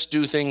to just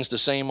do things the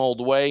same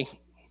old way,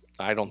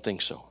 I don't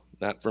think so.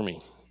 Not for me.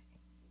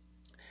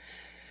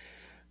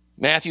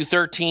 Matthew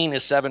 13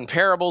 is 7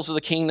 parables of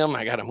the kingdom.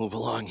 I got to move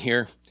along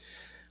here.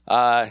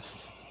 The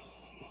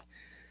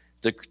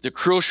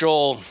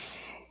crucial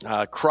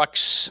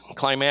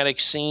climatic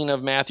scene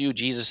of Matthew,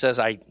 Jesus says,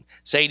 I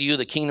say to you,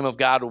 the kingdom of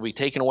God will be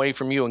taken away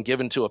from you and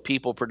given to a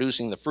people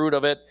producing the fruit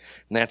of it.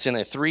 And that's in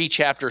a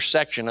 3-chapter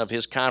section of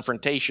his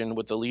confrontation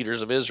with the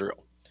leaders of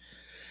Israel.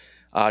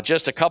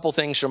 Just a couple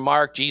things from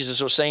Mark.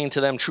 Jesus was saying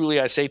to them, truly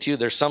I say to you,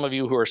 there's some of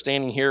you who are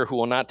standing here who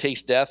will not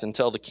taste death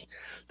until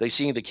they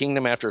see the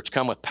kingdom after it's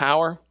come with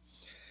power.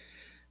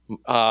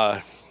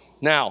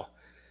 Now,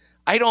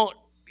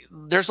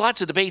 there's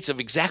lots of debates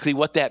of exactly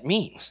what that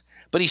means.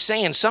 But he's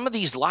saying some of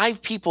these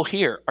live people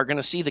here are going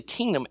to see the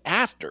kingdom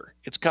after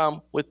it's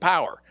come with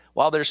power,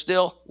 while they're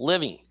still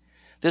living.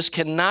 This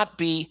cannot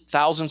be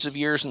thousands of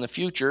years in the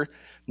future,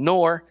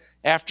 nor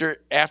after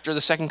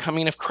the second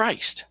coming of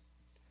Christ.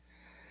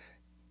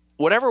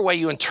 Whatever way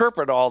you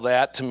interpret all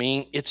that to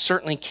mean, it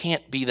certainly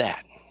can't be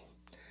that.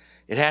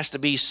 It has to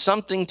be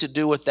something to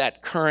do with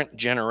that current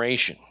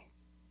generation.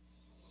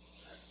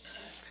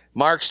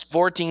 Mark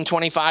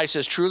 14:25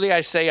 says, truly I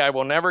say, I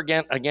will never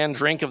again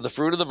drink of the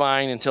fruit of the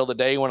vine until the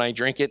day when I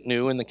drink it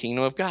new in the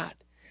kingdom of God.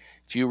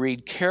 If you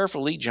read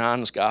carefully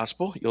John's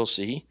gospel, you'll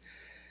see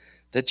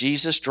that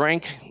Jesus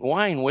drank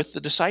wine with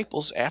the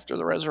disciples after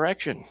the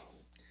resurrection.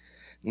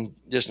 And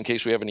just in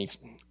case we have any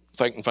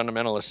fighting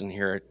fundamentalists in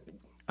here,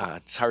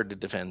 it's hard to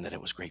defend that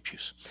it was grape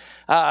juice.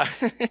 But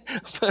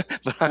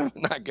I'm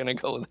not going to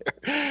go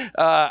there.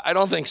 I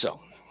don't think so.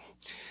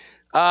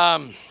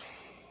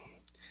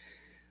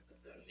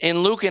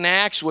 In Luke and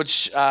Acts,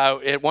 which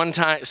at one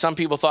time some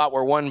people thought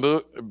were one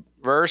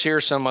verse,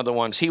 here's some other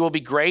ones. He will be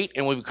great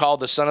and will be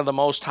called the Son of the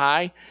Most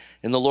High,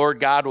 and the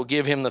Lord God will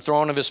give him the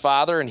throne of his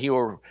father, and he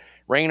will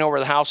reign over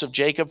the house of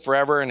Jacob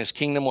forever, and his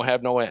kingdom will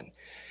have no end.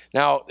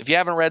 Now, if you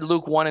haven't read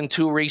Luke 1 and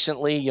 2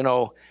 recently,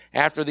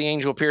 after the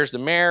angel appears to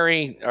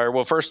Mary,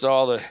 first of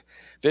all, the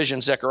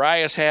vision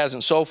Zechariah has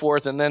and so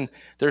forth, and then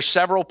there's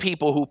several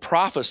people who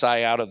prophesy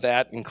out of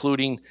that,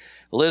 including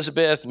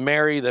Elizabeth,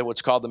 Mary,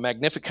 what's called the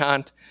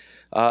Magnificat.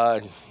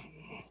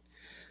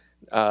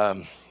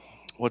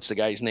 What's the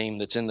guy's name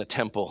that's in the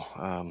temple?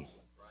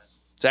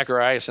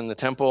 Zacharias in the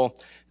temple.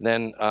 And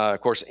then,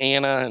 of course,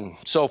 Anna and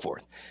so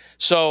forth.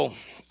 So,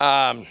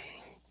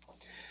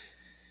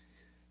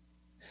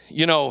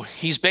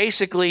 he's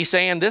basically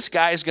saying this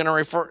guy's going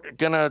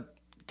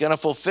to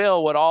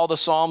fulfill what all the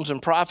Psalms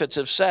and prophets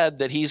have said,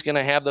 that he's going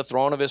to have the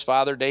throne of his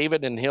father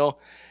David, and he'll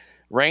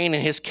reign,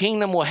 and his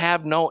kingdom will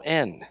have no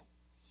end.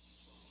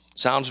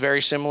 Sounds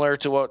very similar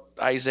to what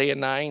Isaiah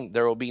 9,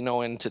 there will be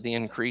no end to the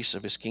increase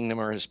of his kingdom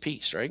or his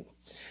peace, right?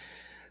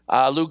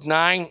 Luke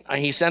 9,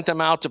 he sent them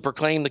out to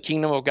proclaim the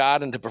kingdom of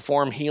God and to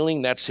perform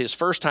healing. That's his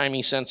first time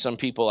he sent some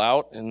people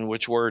out, in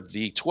which were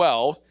the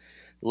 12.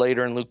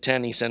 Later in Luke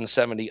 10, he sends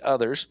 70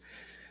 others.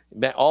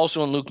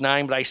 Also in Luke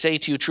 9, but I say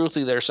to you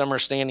truthfully, there are some are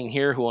standing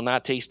here who will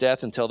not taste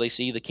death until they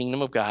see the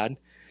kingdom of God.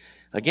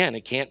 Again,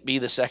 it can't be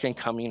the second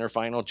coming or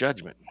final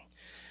judgment.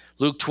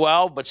 Luke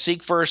 12, but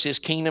seek first his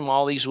kingdom,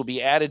 all these will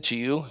be added to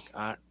you.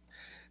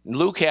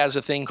 Luke has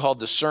a thing called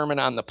the Sermon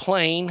on the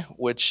Plain,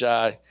 which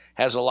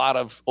has a lot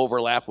of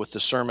overlap with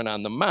the Sermon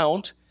on the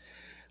Mount.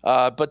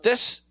 But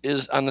this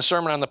is, on the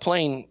Sermon on the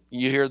Plain,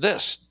 you hear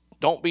this: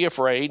 don't be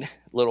afraid,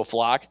 little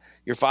flock.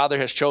 Your Father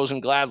has chosen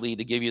gladly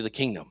to give you the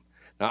kingdom.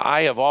 Now,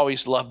 I have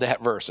always loved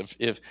that verse.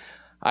 If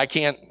I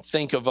can't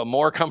think of a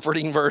more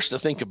comforting verse to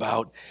think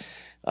about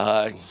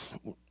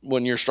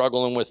when you're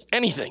struggling with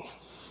anything.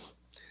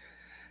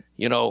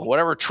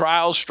 Whatever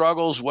trials,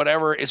 struggles,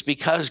 whatever, it's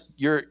because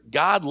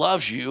God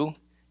loves you,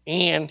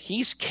 and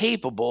he's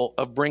capable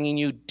of bringing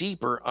you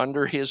deeper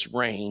under his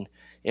reign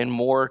and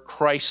more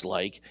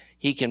Christ-like.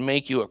 He can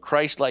make you a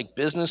Christ-like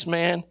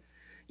businessman,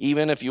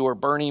 even if you were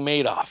Bernie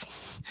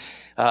Madoff.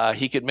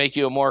 He could make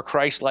you a more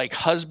Christ-like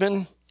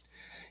husband,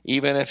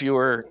 even if you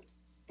were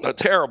a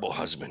terrible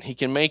husband. He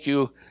can make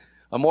you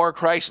a more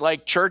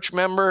Christ-like church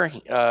member,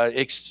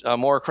 a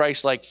more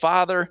Christ-like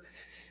father.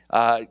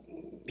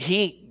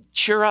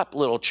 Cheer up,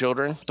 little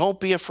children. Don't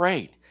be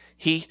afraid.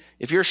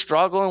 If you're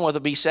struggling with a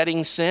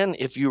besetting sin,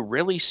 if you're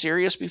really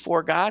serious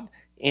before God,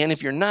 and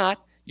if you're not,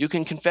 you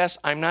can confess,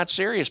 I'm not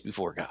serious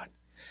before God.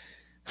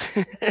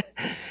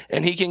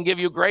 And he can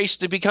give you grace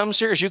to become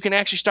serious. You can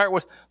actually start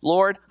with,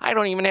 Lord, I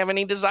don't even have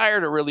any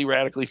desire to really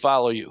radically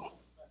follow you.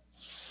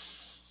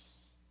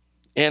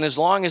 And as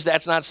long as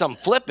that's not some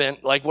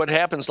flippant, like what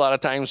happens a lot of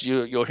times,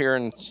 you'll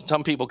hear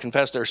some people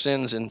confess their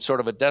sins in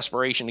sort of a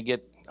desperation to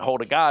get a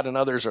hold of God, and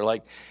others are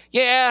like,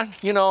 yeah,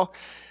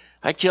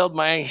 I killed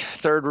my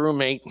third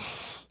roommate.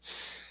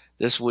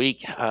 this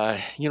week.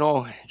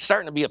 It's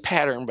starting to be a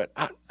pattern, but,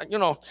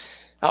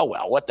 oh,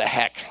 well, what the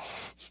heck?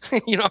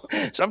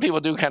 Some people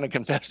do kind of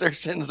confess their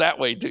sins that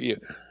way to you.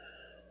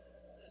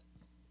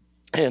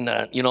 And,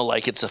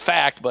 like it's a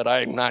fact, but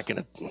I'm not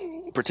going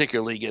to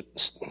particularly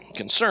get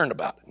concerned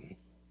about it.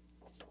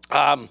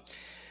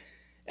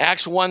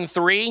 Acts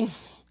 1:3,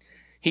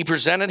 he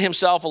presented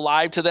himself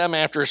alive to them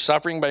after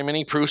suffering by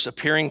many proofs,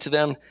 appearing to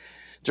them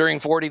during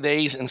 40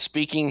 days and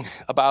speaking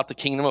about the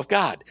kingdom of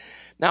God.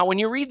 Now, when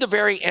you read the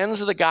very ends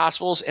of the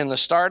Gospels and the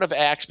start of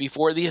Acts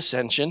before the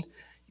ascension,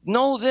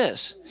 know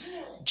this: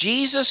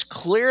 Jesus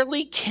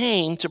clearly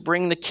came to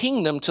bring the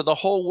kingdom to the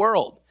whole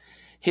world.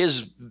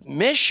 His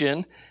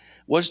mission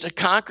was to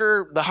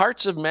conquer the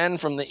hearts of men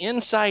from the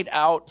inside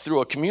out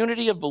through a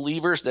community of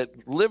believers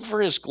that lived for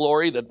his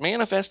glory, that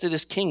manifested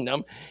his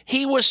kingdom.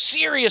 He was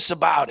serious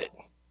about it.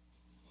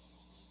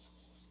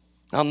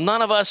 Now,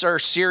 none of us are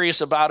serious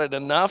about it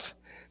enough,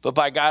 but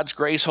by God's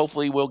grace,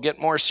 hopefully we'll get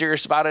more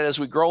serious about it as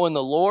we grow in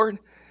the Lord.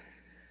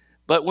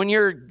 But when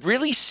you're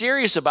really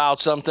serious about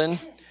something,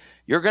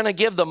 you're going to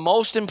give the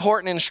most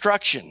important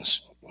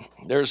instructions.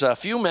 There's a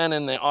few men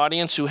in the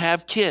audience who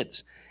have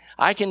kids.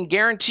 I can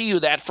guarantee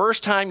you that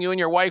first time you and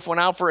your wife went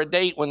out for a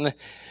date when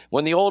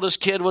the oldest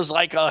kid was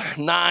like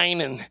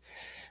 9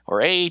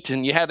 or 8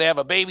 and you had to have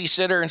a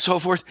babysitter and so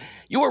forth,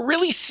 you were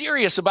really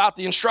serious about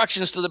the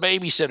instructions to the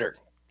babysitter.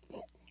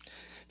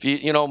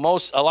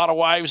 If a lot of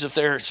wives,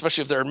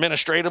 especially if they're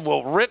administrative,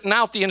 will written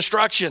out the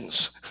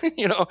instructions.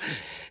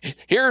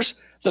 Here's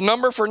the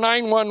number for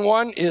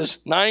 911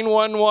 is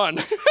 911.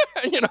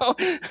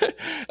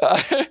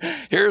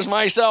 Here's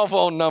my cell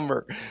phone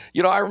number.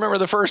 I remember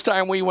the first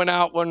time we went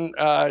out when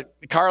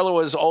Carla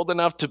was old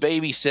enough to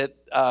babysit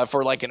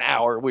for like an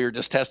hour. We were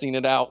just testing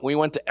it out. We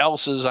went to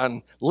Elsa's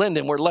on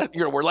Linden. We're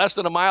less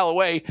than a mile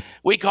away.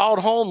 We called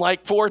home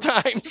like 4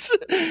 times.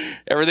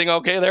 Everything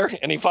okay there?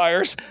 Any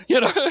fires?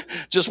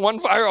 Just one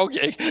fire?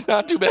 Okay,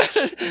 not too bad.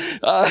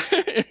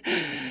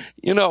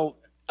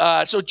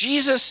 So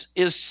Jesus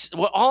is,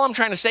 all I'm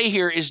trying to say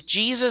here is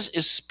Jesus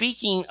is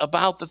speaking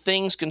about the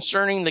things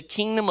concerning the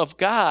kingdom of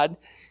God,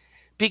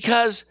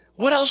 because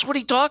what else would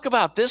he talk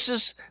about? This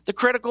is the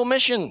critical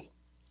mission.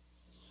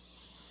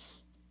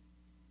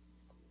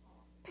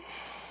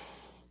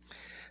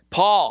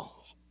 Paul,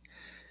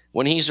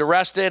 when he's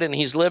arrested and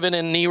he's living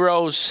in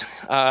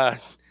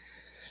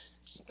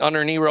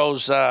under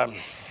Nero's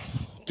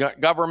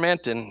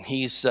government, and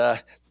he's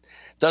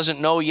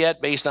doesn't know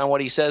yet, based on what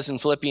he says in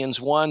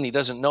Philippians 1, he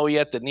doesn't know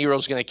yet that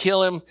Nero's going to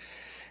kill him.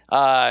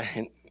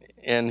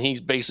 And he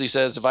basically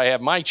says, if I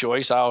have my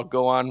choice, I'll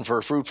go on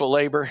for fruitful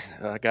labor.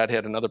 God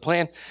had another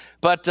plan.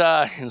 But,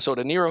 and so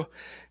did Nero,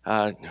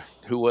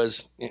 who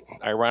was,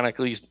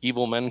 ironically,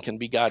 evil men can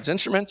be God's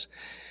instruments.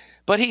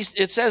 But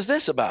it says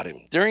this about him.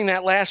 During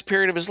that last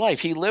period of his life,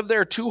 he lived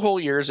there 2 whole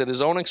years at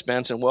his own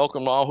expense and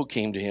welcomed all who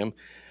came to him,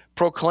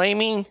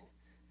 proclaiming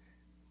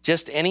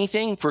just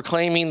anything,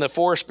 proclaiming the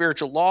 4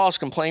 spiritual laws,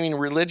 proclaiming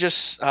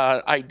religious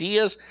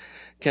ideas,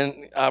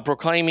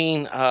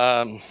 proclaiming,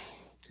 playing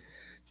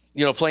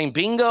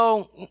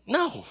bingo.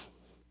 No.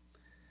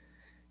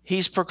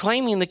 He's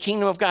proclaiming the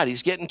kingdom of God.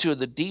 He's getting to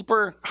the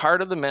deeper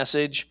heart of the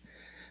message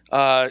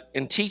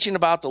and teaching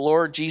about the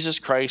Lord Jesus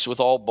Christ with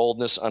all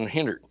boldness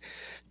unhindered.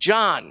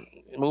 John,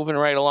 moving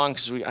right along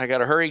because I got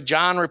to hurry.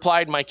 John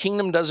replied, my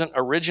kingdom doesn't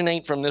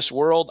originate from this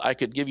world. I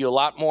could give you a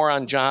lot more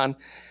on John.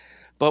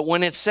 But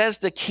when it says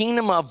the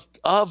kingdom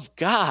of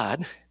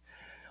God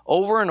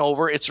over and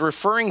over, it's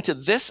referring to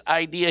this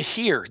idea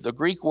here. The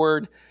Greek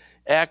word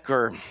ek,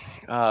 or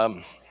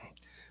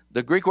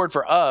the Greek word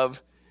for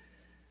of,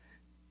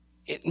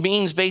 it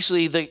means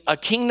basically a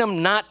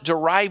kingdom not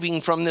deriving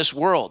from this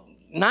world.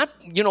 Not,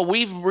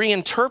 we've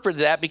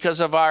reinterpreted that because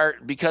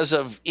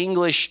of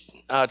English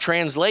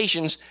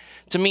translations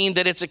to mean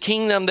that it's a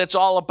kingdom that's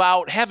all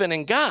about heaven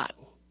and God.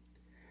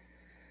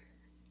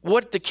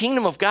 What the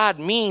kingdom of God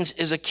means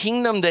is a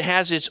kingdom that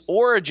has its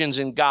origins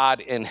in God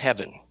and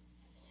heaven.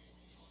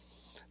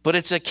 But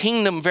it's a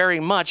kingdom very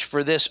much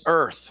for this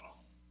earth.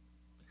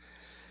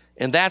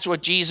 And that's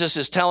what Jesus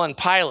is telling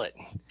Pilate.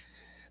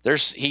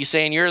 He's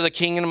saying, you're the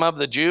kingdom of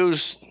the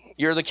Jews.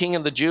 You're the king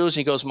of the Jews.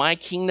 He goes, my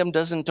kingdom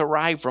doesn't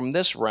derive from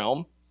this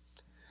realm.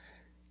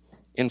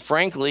 And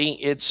frankly,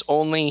 it's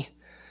only,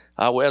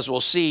 as we'll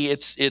see,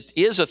 it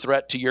is a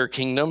threat to your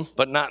kingdom,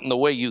 but not in the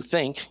way you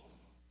think.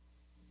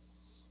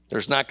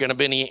 There's not going to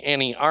be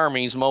any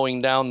armies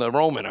mowing down the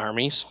Roman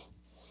armies.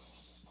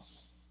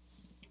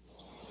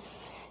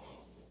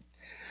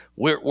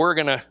 We're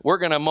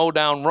gonna mow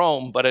down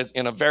Rome, but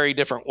in a very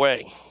different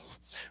way.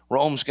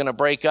 Rome's going to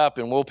break up,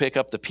 and we'll pick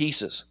up the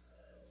pieces.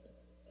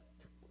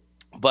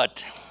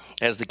 But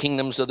as the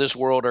kingdoms of this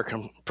world are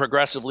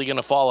progressively going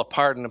to fall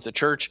apart, and if the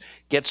church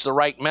gets the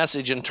right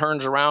message and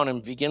turns around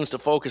and begins to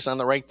focus on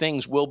the right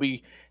things, we'll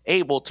be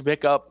able to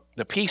pick up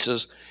the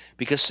pieces,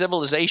 because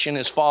civilization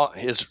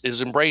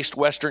is embraced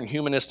Western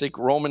humanistic,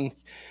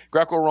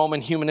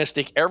 Greco-Roman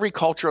humanistic. Every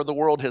culture of the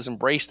world has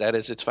embraced that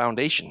as its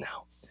foundation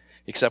now,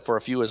 except for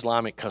a few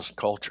Islamic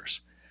cultures.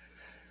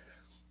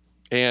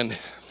 And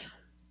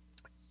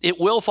it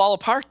will fall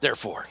apart,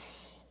 therefore.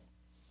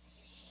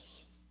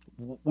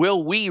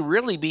 Will we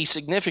really be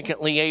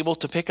significantly able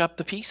to pick up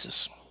the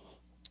pieces,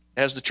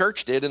 as the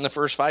church did in the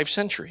first 5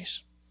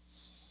 centuries?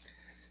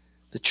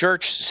 The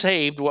church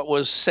saved what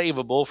was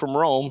savable from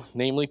Rome,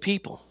 namely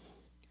people.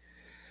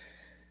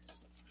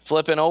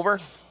 Flipping over,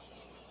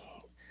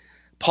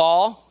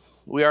 Paul,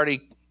 we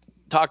already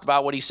talked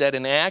about what he said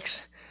in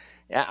Acts.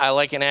 I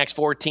like in Acts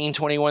 14,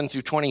 21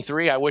 through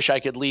 23. I wish I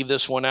could leave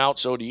this one out,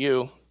 so do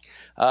you.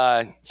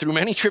 Through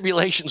many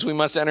tribulations, we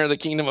must enter the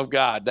kingdom of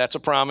God. That's a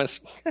promise.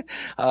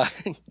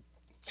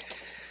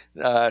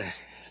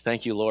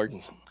 Thank you, Lord.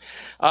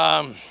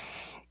 1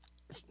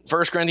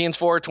 Corinthians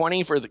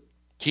 4:20, for the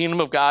kingdom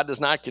of God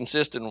does not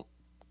consist in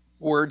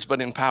words,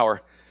 but in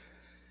power.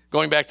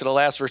 Going back to the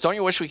last verse, don't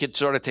you wish we could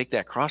sort of take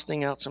that cross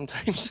thing out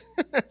sometimes?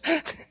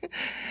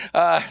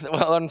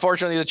 Well,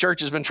 unfortunately, the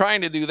church has been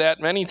trying to do that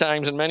many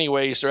times in many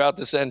ways throughout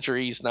the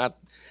centuries, not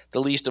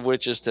the least of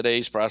which is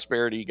today's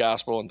prosperity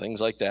gospel and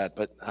things like that.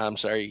 But I'm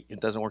sorry, it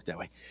doesn't work that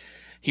way.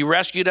 He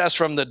rescued us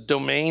from the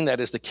domain, that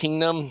is the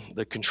kingdom,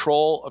 the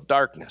control of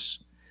darkness.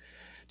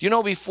 Do you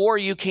know, before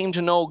you came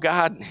to know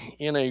God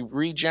in a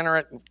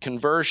regenerate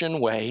conversion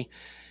way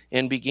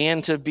and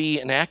began to be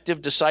an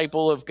active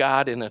disciple of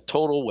God in a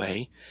total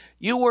way,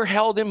 you were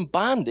held in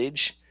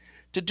bondage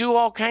to do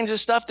all kinds of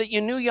stuff that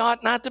you knew you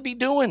ought not to be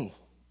doing.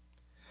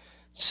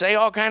 Say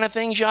all kinds of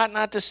things you ought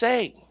not to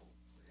say.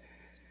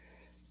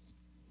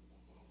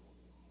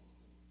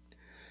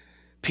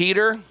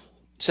 Peter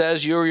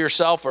says, you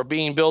yourself are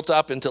being built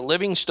up into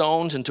living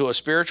stones, into a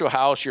spiritual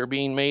house. You're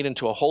being made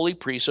into a holy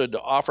priesthood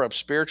to offer up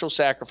spiritual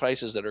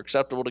sacrifices that are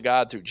acceptable to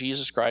God through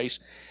Jesus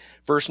Christ.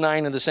 Verse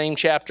 9 of the same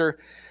chapter.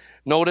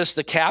 Notice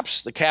the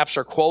caps. The caps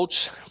are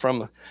quotes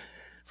from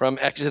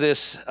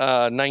Exodus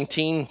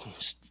 19,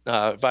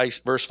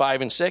 verse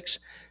 5 and 6.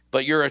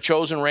 But you're a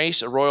chosen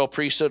race, a royal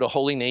priesthood, a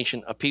holy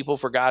nation, a people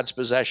for God's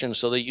possession,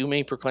 so that you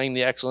may proclaim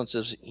the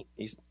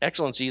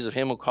excellencies of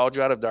him who called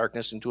you out of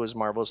darkness into his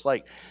marvelous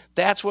light.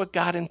 That's what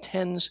God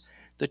intends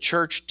the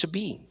church to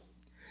be.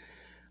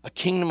 A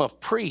kingdom of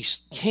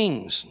priests,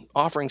 kings,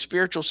 offering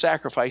spiritual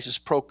sacrifices,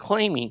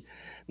 proclaiming,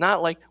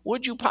 not like,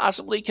 would you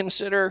possibly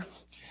consider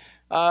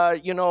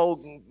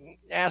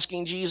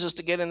asking Jesus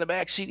to get in the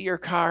back seat of your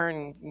car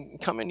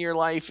and come in your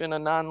life in a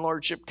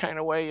non-lordship kind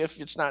of way if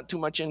it's not too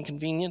much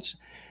inconvenience?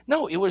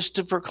 No, it was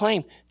to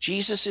proclaim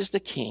Jesus is the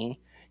king.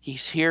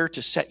 He's here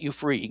to set you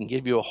free. He can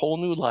give you a whole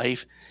new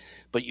life,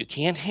 but you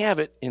can't have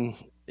it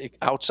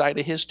outside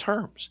of his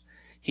terms.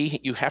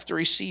 You have to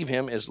receive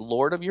him as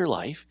Lord of your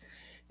life,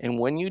 and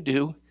when you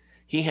do,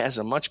 he has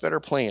a much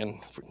better plan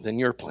than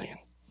your plan.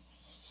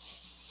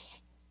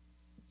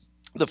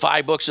 The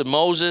 5 books of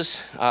Moses,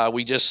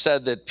 we just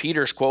said that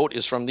Peter's quote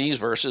is from these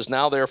verses.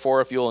 Now, therefore,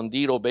 if you'll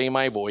indeed obey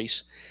my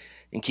voice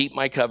and keep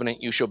my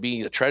covenant, you shall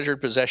be a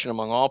treasured possession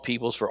among all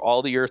peoples, for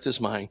all the earth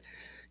is mine.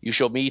 You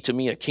shall be to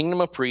me a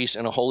kingdom of priests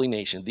and a holy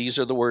nation. These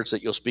are the words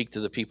that you'll speak to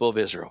the people of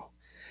Israel.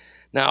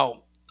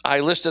 Now,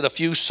 I listed a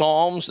few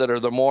psalms that are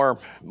the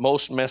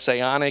most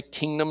messianic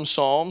kingdom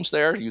psalms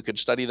there. You could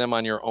study them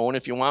on your own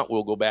if you want.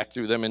 We'll go back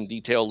through them in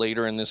detail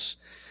later in this.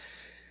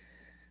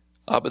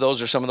 But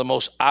those are some of the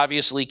most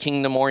obviously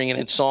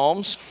kingdom-oriented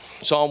psalms.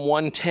 Psalm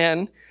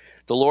 110,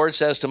 the Lord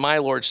says to my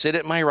Lord, sit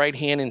at my right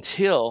hand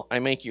until I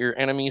make your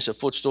enemies a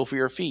footstool for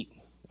your feet.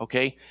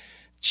 Okay?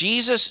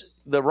 Jesus,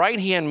 the right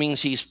hand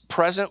means he's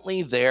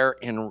presently there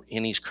and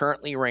he's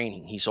currently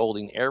reigning. He's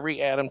holding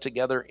every atom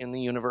together in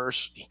the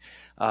universe.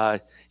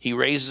 He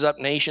raises up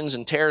nations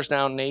and tears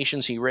down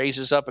nations. He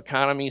raises up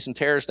economies and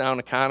tears down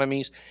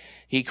economies.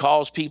 He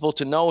calls people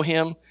to know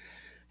him.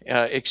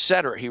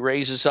 Etc. He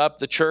raises up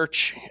the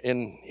church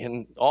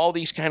in all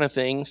these kind of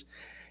things,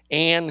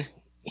 and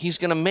he's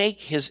going to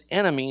make his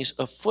enemies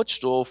a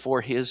footstool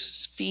for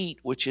his feet,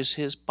 which is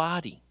his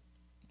body.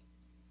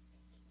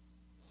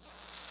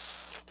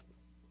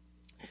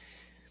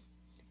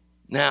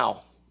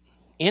 Now,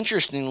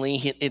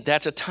 interestingly,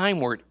 that's a time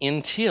word,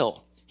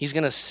 until. He's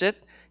going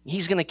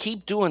to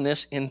keep doing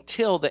this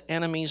until the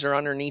enemies are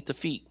underneath the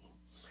feet.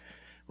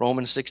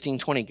 Romans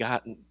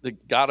 16:20, the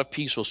God of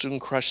peace will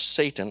soon crush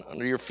Satan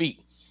under your feet.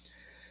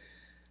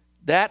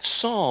 That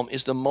psalm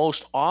is the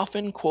most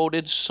often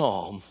quoted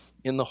psalm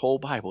in the whole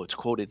Bible. It's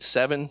quoted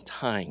 7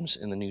 times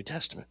in the New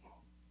Testament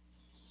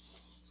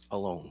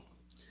alone.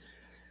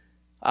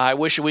 I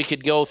wish we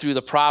could go through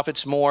the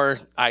prophets more.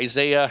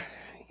 Isaiah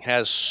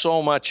has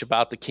so much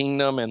about the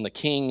kingdom and the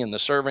king and the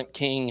servant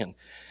king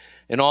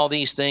and all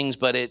these things,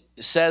 but it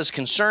says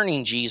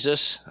concerning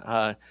Jesus,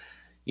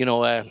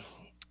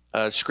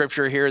 a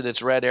scripture here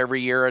that's read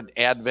every year at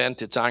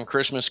Advent. It's on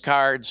Christmas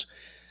cards.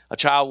 A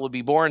child will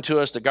be born to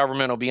us. The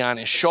government will be on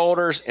his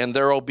shoulders, and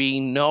there will be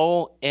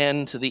no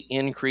end to the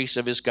increase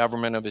of his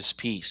government, of his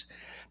peace.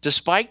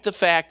 Despite the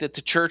fact that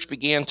the church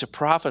began to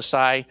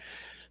prophesy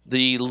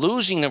the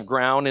losing of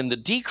ground and the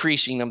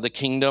decreasing of the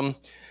kingdom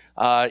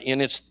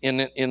in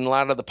a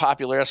lot of the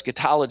popular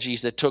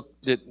eschatologies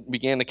that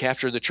began to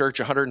capture the church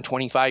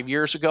 125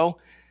 years ago,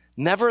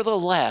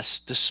 nevertheless,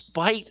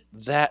 despite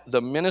that,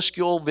 the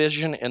minuscule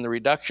vision and the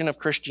reduction of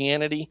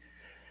Christianity,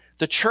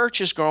 The church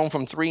has grown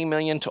from 3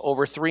 million to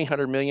over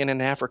 300 million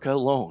in Africa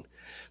alone.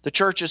 The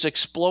church is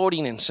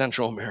exploding in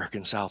Central America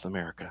and South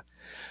America.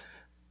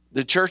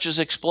 The church is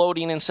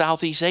exploding in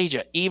Southeast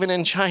Asia, even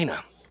in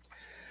China.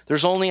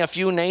 There's only a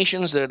few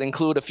nations that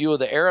include a few of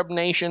the Arab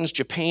nations,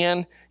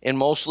 Japan, and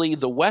mostly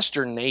the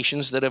Western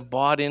nations that have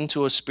bought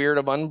into a spirit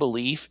of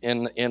unbelief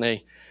in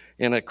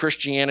a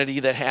Christianity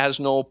that has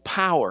no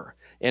power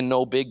and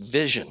no big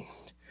vision,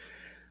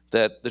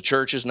 that the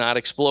church is not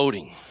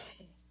exploding.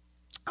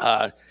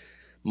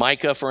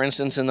 Micah, for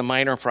instance, in the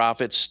Minor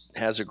Prophets,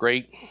 has a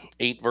great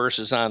 8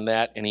 verses on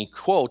that, and he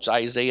quotes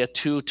Isaiah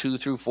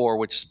 2:2-4,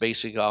 which is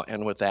basically, I'll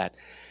end with that.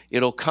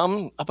 It'll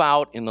come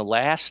about in the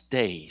last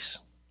days,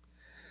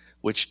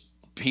 which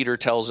Peter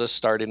tells us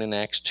started in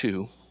Acts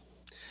 2.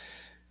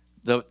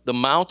 The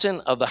mountain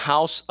of the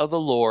house of the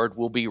Lord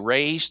will be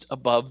raised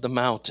above the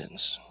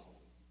mountains,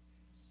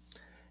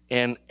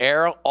 and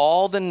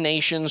all the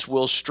nations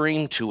will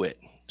stream to it,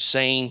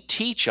 saying,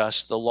 teach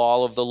us the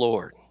law of the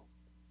Lord.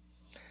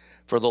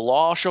 For the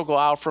law shall go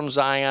out from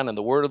Zion, and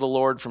the word of the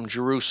Lord from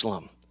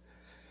Jerusalem.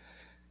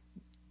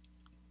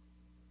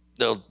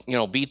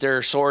 They'll, beat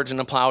their swords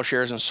into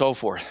plowshares and so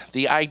forth.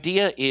 The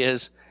idea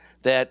is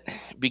that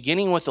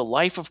beginning with the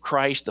life of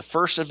Christ, the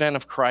first event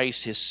of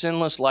Christ, his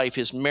sinless life,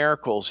 his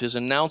miracles, his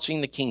announcing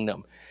the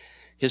kingdom,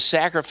 his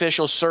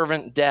sacrificial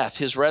servant death,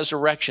 his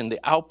resurrection,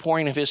 the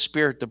outpouring of his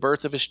Spirit, the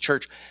birth of his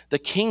church, the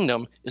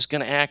kingdom is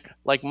going to act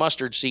like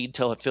mustard seed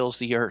till it fills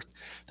the earth.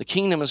 The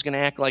kingdom is going to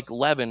act like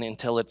leaven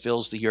until it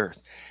fills the earth.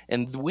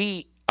 And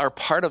we are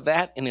part of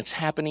that, and it's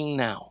happening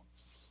now.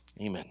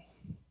 Amen.